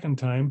around the second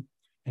time,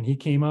 and he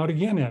came out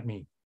again at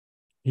me.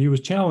 He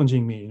was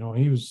challenging me. You know,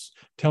 he was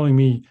telling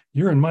me,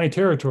 "You're in my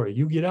territory,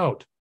 you get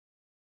out."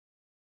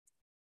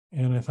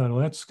 And I thought, well,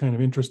 that's kind of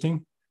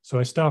interesting. So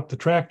I stopped the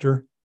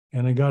tractor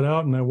and I got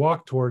out and I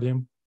walked toward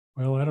him.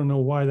 Well, I don't know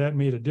why that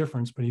made a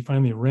difference, but he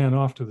finally ran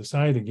off to the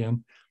side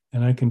again.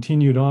 And I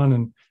continued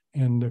on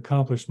and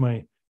accomplished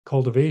my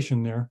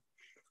cultivation there.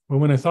 But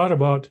when I thought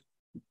about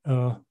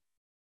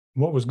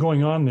what was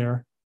going on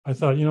there, I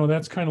thought, you know,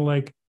 that's kind of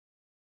like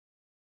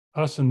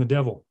us and the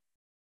devil.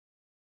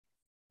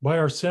 By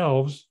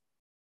ourselves,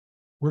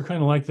 we're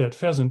kind of like that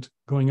pheasant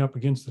going up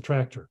against the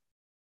tractor.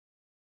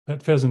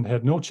 That pheasant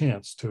had no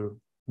chance to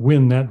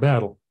win that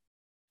battle.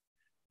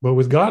 But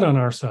with God on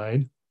our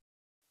side,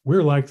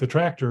 we're like the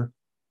tractor,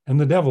 and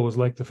the devil is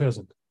like the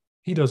pheasant.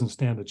 He doesn't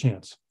stand a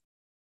chance.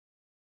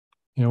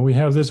 You know, we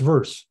have this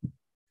verse: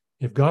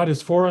 if God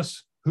is for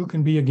us, who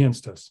can be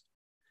against us?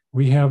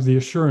 We have the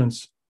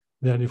assurance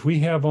that if we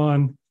have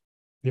on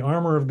the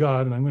armor of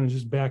God, and I'm going to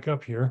just back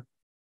up here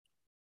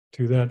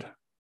to that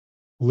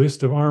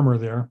list of armor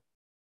there.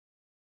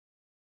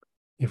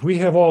 If we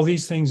have all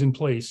these things in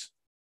place,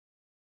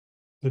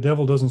 the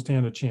devil doesn't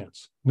stand a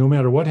chance. No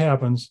matter what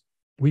happens,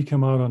 we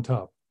come out on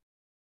top.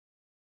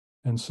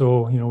 And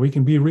so, you know, we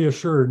can be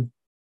reassured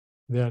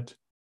that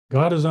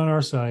God is on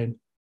our side.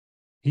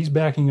 He's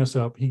backing us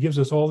up. He gives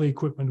us all the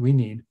equipment we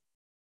need,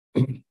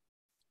 and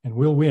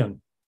we'll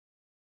win.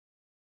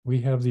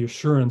 We have the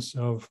assurance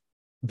of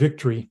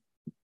victory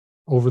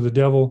over the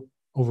devil,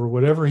 over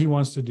whatever he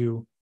wants to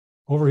do,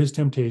 over his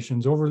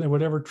temptations, over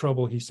whatever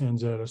trouble he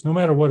sends at us. No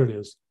matter what it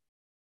is,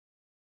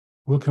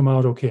 we'll come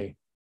out okay.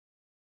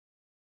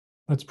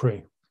 Let's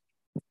pray.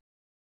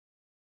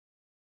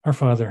 Our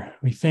Father,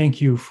 we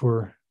thank you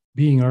for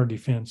being our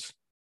defense,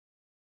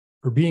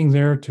 for being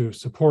there to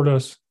support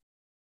us,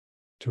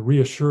 to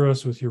reassure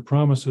us with your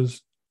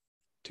promises,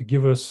 to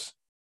give us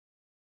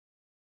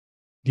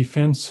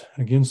defense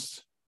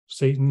against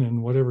Satan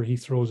and whatever he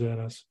throws at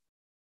us.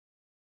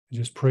 I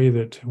just pray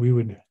that we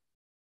would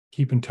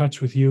keep in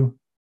touch with you,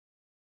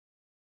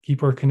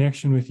 keep our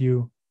connection with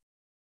you,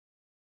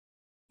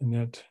 and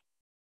that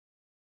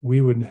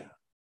we would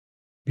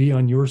be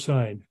on your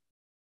side.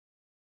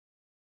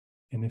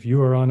 And if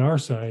you are on our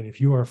side, if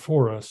you are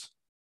for us,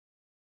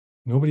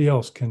 nobody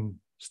else can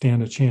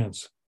stand a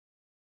chance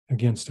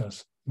against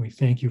us. We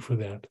thank you for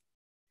that.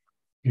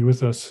 Be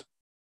with us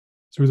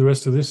through the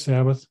rest of this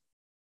Sabbath,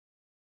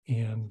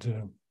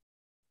 and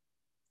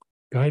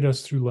guide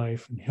us through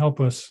life and help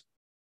us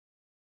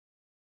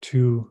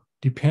to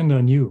depend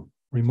on you.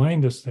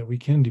 Remind us that we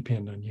can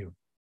depend on you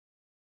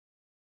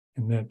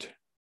and that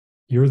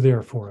you're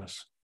there for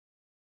us.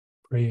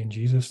 Pray in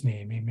Jesus'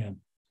 name, amen.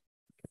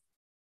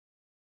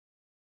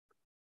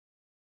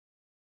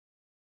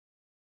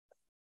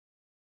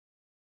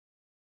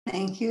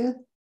 Thank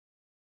you.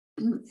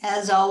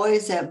 As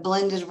always, that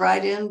blended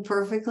right in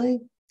perfectly.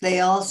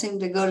 They all seem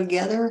to go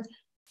together.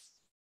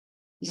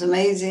 It's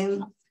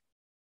amazing.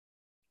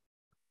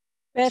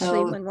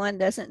 Especially when one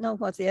doesn't know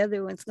what the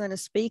other one's going to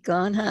speak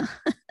on, huh?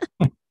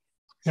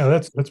 Yeah,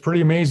 that's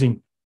pretty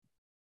amazing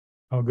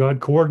how God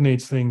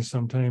coordinates things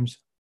sometimes.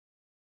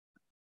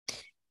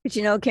 But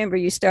you know, Kimber,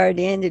 you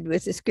ended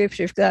with the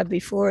scripture, if God be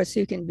for us,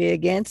 who can be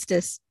against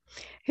us?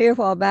 Here a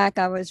while back,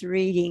 I was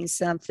reading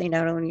something,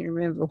 I don't even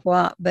remember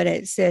what, but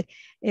it said,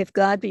 if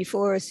God be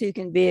for us, who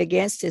can be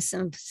against us?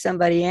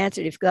 Somebody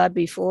answered, if God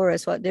be for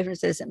us, what difference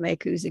does it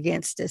make who's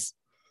against us?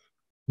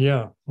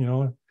 Yeah, you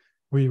know,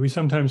 We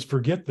sometimes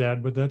forget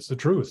that, but that's the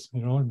truth.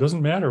 You know, it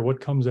doesn't matter what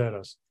comes at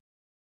us.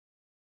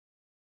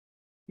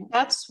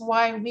 That's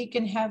why we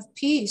can have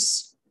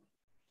peace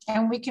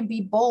and we can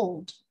be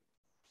bold.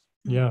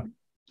 Yeah.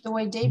 The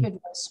way David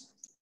was.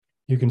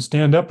 You can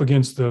stand up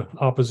against the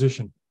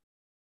opposition.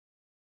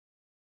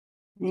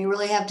 You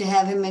really have to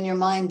have him in your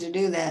mind to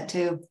do that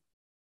too.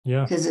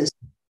 Yeah. Because it's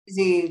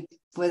easy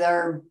with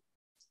our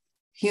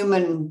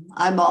human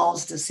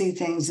eyeballs to see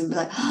things and be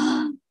like,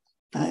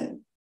 but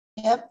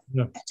yep.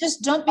 Yeah.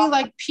 Just don't be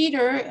like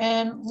Peter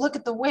and look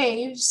at the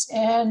waves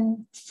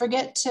and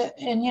forget to,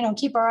 and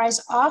keep our eyes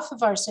off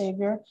of our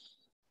Savior.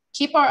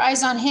 Keep our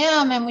eyes on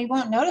him and we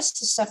won't notice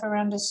the stuff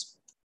around us.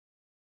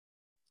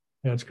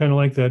 Yeah, it's kind of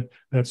like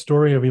that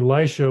story of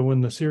Elisha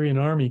when the Syrian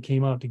army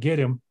came out to get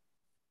him,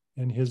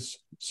 and his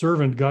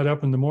servant got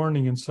up in the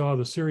morning and saw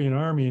the Syrian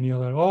army, and he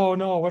thought, "Oh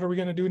no, what are we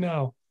going to do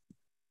now?"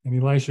 And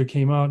Elisha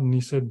came out and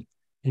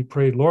he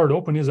prayed, "Lord,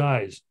 open his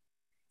eyes."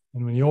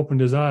 And when he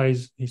opened his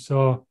eyes, he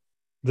saw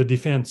the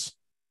defense.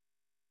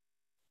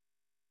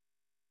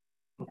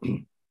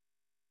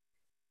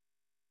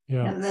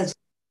 Yeah. that's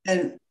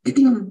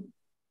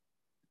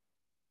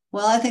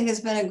well, I think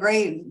it's been a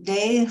great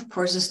day. Of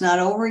course, it's not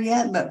over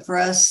yet, but for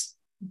us,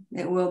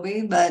 it will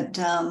be. But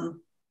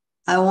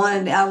I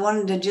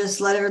wanted to just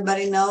let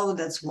everybody know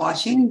that's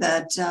watching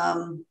that,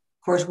 of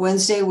course,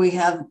 Wednesday we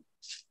have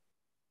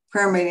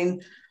prayer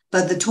meeting,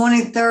 but the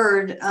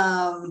 23rd,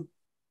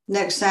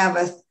 next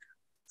Sabbath,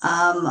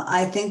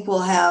 I think we'll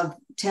have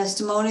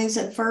testimonies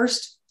at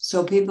first,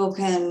 so people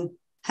can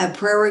have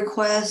prayer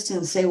requests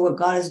and say what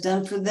God has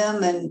done for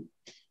them and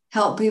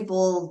help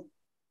people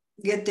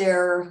get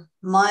their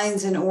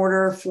minds in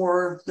order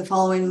for the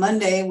following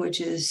Monday, which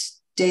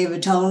is Day of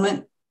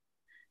Atonement.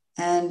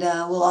 And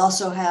we'll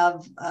also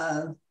have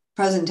a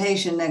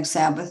presentation next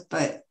Sabbath.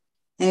 But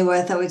anyway,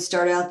 I thought we'd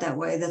start out that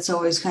way. That's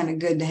always kind of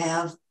good to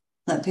have,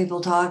 let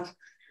people talk.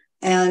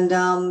 And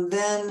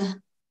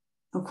then,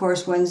 of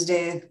course,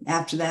 Wednesday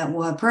after that,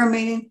 we'll have prayer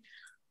meeting.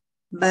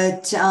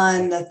 But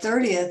on the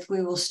 30th,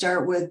 we will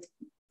start with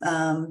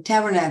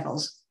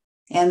tabernacles.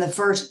 And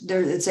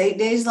it's 8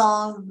 days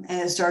long,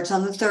 and it starts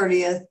on the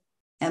 30th.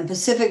 And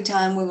Pacific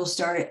time, we will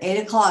start at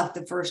 8 o'clock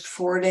the first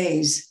 4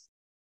 days.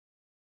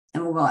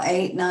 And we'll go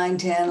 8, 9,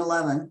 10,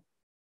 11,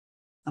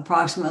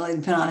 approximately,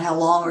 depending on how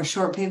long or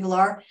short people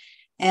are.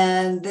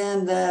 And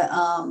then the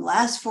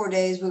last 4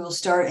 days, we will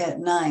start at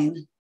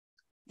 9.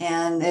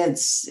 And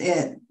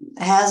it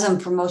has them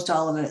for most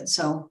all of it.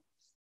 So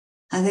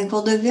I think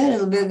we'll do good.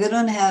 It'll be a good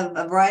one to have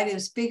a variety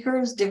of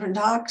speakers, different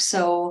talks.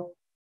 So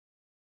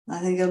I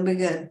think it'll be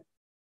good.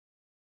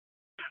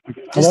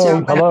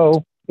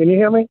 Hello. Can you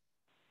hear me?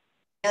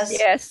 Yes.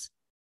 Yes.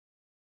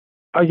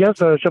 Yes,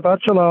 Shabbat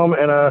Shalom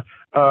and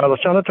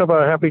Lashana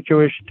Tova, Happy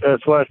Jewish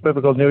 /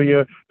 Biblical New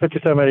Year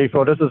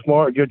 5784. This is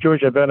Mark, your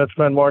Jewish Adventist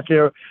friend Mark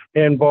here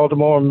in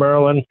Baltimore,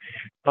 Maryland.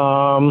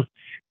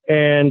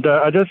 And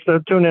I just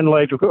tuned in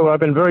late. I've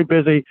been very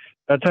busy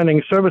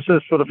attending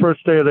services for the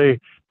first day of the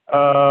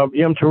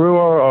Yom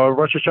Teruah or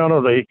Rosh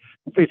Hashanah, the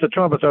Feast of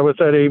Trumpets. I was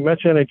at a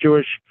Messianic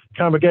Jewish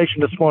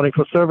congregation this morning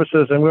for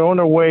services, and we're on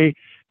our way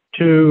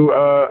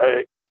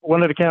to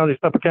one of the counties,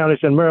 upper counties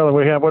in Maryland.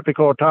 We have what we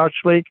call Taj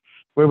Leak,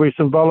 where we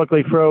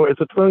symbolically throw,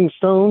 it's throwing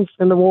stones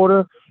in the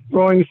water,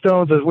 throwing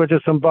stones, which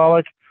is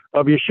symbolic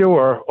of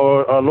Yeshua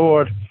or our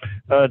Lord,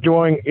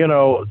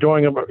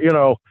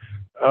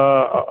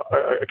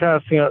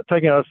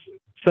 taking us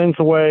sins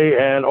away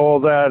and all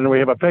that, and we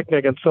have a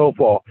picnic and so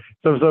forth.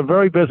 So it's a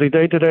very busy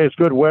day today. It's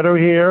good weather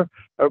here,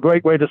 a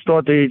great way to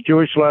start the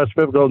Jewish /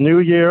 Biblical New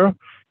Year.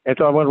 And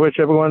so I want to wish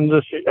everyone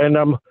this, and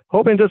I'm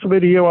hoping this will be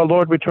the year our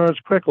Lord returns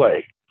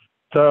quickly.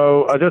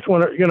 So I just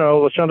want to,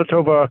 Lashana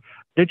Tova,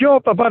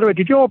 by the way,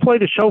 did you all play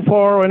the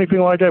shofar or anything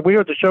like that? We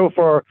heard the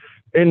shofar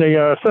in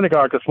the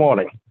synagogue this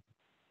morning.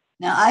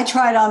 Now, I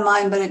tried on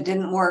mine, but it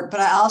didn't work. But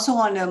I also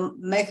wanted to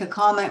make a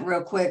comment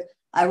real quick.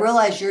 I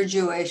realize you're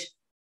Jewish,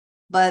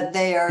 but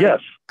they are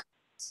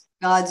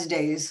God's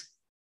days.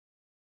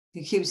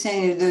 You keep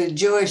saying the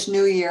Jewish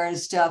New Year and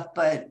stuff,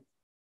 but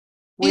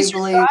these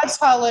are God's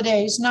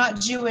holidays, not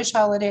Jewish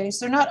holidays.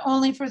 They're not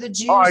only for the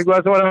Jews. Oh,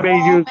 that's what I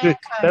mean.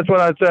 That's what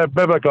I said,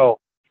 biblical.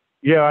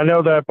 Yeah, I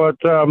know that, but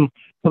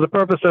for the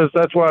purposes,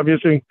 that's why I'm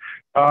using.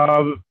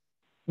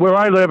 Where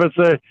I live,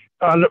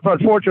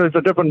 unfortunately, it's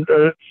a different,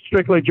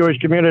 strictly Jewish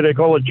community. They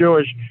call it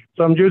Jewish,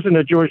 so I'm using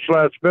the Jewish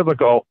 /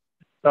 biblical,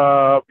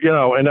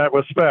 in that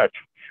respect.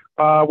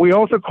 We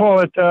also call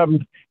it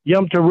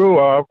Yom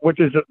Teruah, which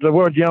is the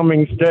word Yom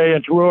means day,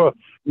 and Teruah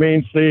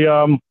means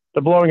the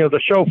blowing of the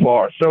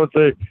shofar. So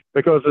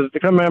because it's the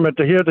commandment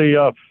to hear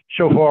the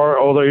shofar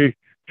or the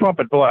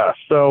trumpet blast.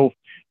 So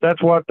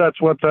that's what this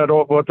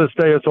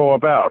day is all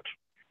about.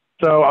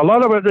 So a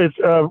lot of it is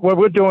what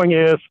we're doing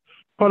is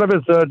part of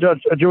it's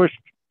Jewish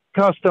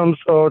customs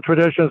or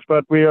traditions,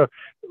 but there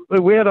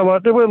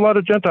were a lot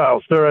of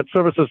Gentiles there at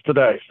services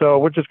today. So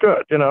which is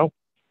good,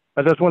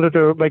 I just wanted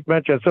to make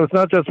mention. So it's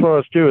not just for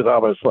us Jews,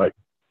 obviously.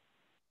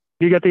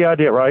 You get the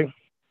idea, right?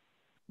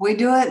 We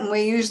do it, and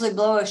we usually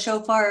blow a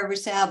shofar every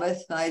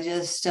Sabbath. I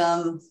just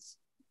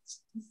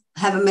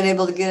haven't been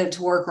able to get it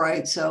to work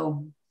right.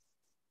 So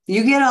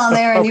you get on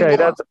there and Okay, you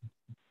that's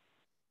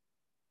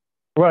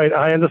right.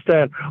 I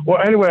understand.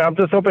 Well, anyway, I'm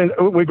just hoping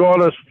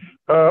regardless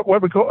how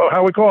we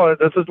call it.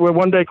 We're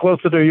one day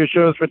closer to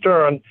Yeshua's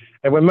return.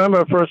 And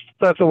remember, 1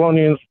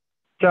 Thessalonians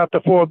chapter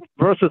 4,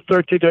 verses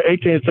 13 to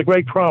 18. It's a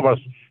great promise.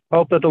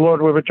 Hope that the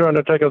Lord will return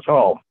to take us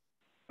home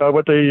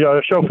with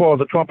the shofar,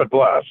 the trumpet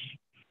blast.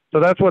 So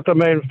that's what the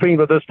main theme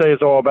of this day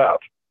is all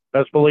about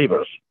as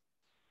believers.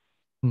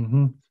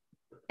 Mm-hmm.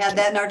 had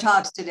that in our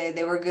talks today.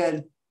 They were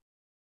good.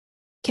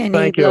 Can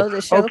Thank you you. blow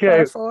the shofar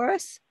Okay. for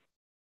us?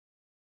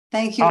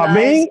 Thank you, guys.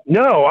 Me?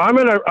 No, I'm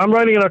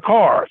riding in a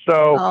car.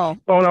 So Oh,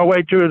 on our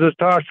way to this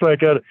talk track,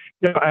 and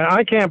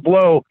I can't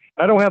blow.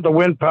 I don't have the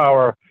wind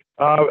power.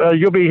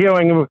 You'll be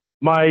hearing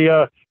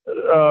my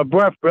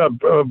breath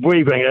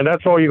breathing, and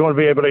that's all you're going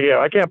to be able to hear.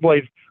 I can't blow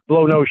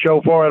no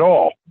shofar at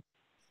all.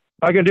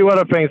 I can do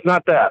other things,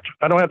 not that.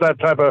 I don't have that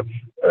type of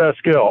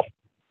skill.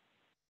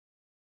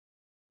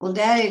 Well,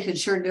 Daddy could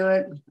sure do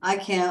it. I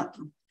can't.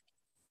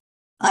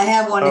 I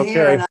have one Okay.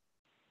 here and I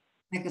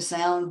make a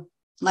sound.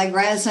 My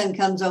grandson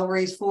comes over.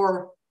 He's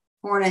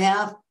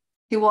 4.5.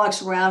 He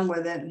walks around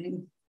with it. And he,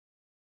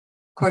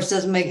 of course,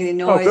 doesn't make any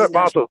noise. Oh, good.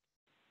 Mazel.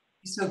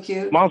 He's so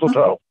cute. Mazel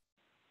tov.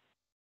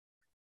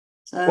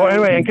 So, Well,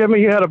 anyway, and Kimber,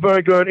 you had a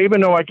very good, even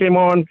though I came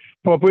on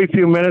for a brief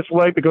few minutes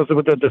late because of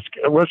the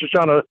Rosh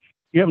Hashanah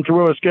Yom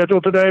Teruah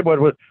schedule today, but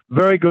it was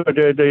very good.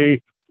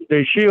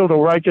 The shield of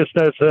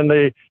righteousness and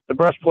the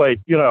breastplate,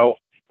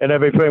 and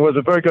everything was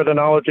a very good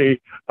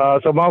analogy.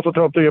 So mazel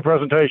tov to your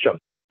presentation.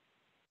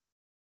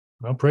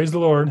 Well, praise the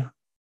Lord.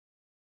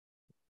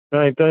 All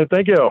right,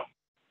 thank you.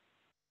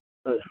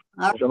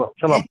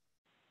 Shalom.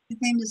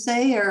 anything to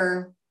say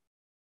or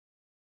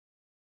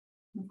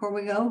before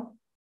we go?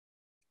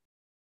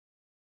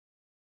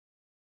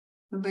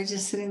 Everybody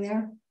just sitting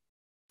there?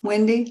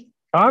 Wendy?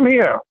 I'm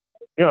here.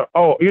 Yeah.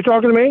 Oh, you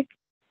talking to me?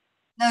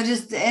 No,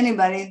 just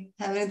anybody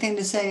have anything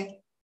to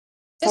say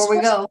This before we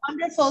was go? a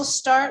wonderful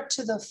start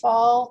to the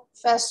fall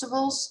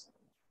festivals.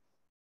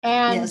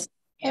 And Yes.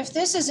 if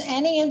this is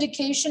any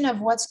indication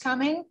of what's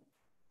coming,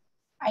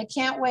 I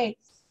can't wait.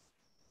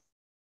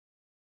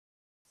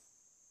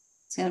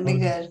 It's going to be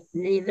good.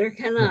 Neither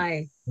can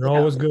I. They're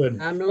always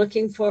good. I'm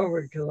looking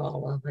forward to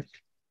all of it.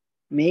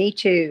 Me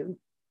too.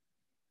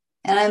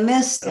 And I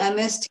missed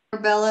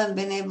Bella and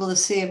being able to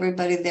see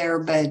everybody there,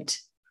 but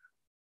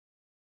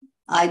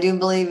I do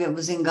believe it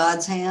was in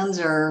God's hands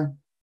or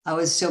I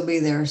would still be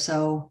there.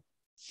 So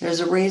there's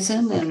a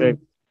reason and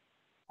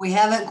we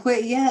haven't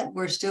quit yet.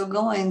 We're still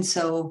going.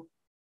 So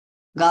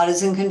God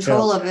is in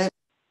control of it.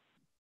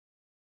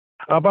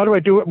 By the way,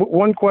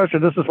 one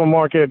question. This is from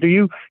Mark here. Do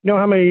you know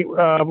how many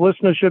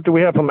listenership do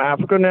we have from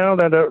Africa now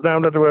that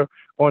we're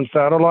on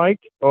satellite?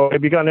 Or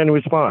have you gotten any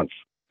response?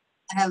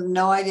 I have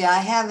no idea. I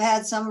have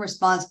had some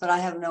response, but I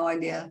have no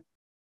idea.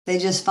 They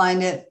just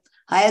find it.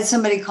 I had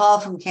somebody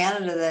call from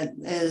Canada that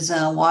is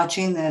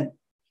watching that.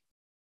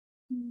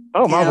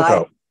 Oh, mazel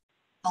tov.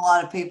 A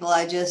lot of people.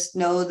 I just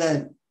know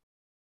that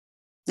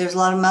there's a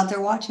lot of them out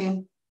there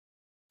watching.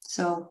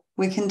 So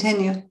we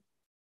continue.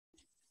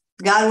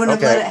 God wouldn't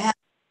have let it happen.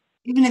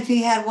 Even if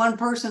he had one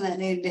person that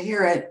needed to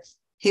hear it,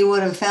 he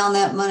would have found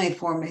that money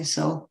for me.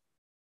 So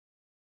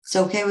it's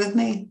okay with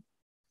me.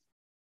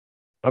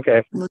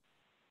 Okay.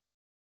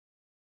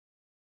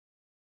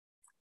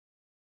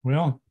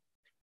 Well,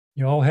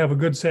 you all have a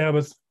good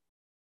Sabbath.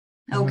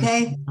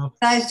 Okay. You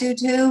guys do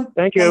too.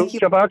 Thank you.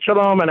 Shabbat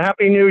shalom and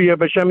Happy New Year,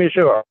 B'Shem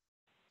Yeshua.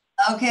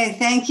 Okay.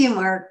 Thank you,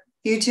 Mark.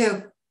 You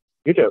too.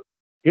 You too.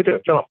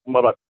 Shalom. Bye-bye.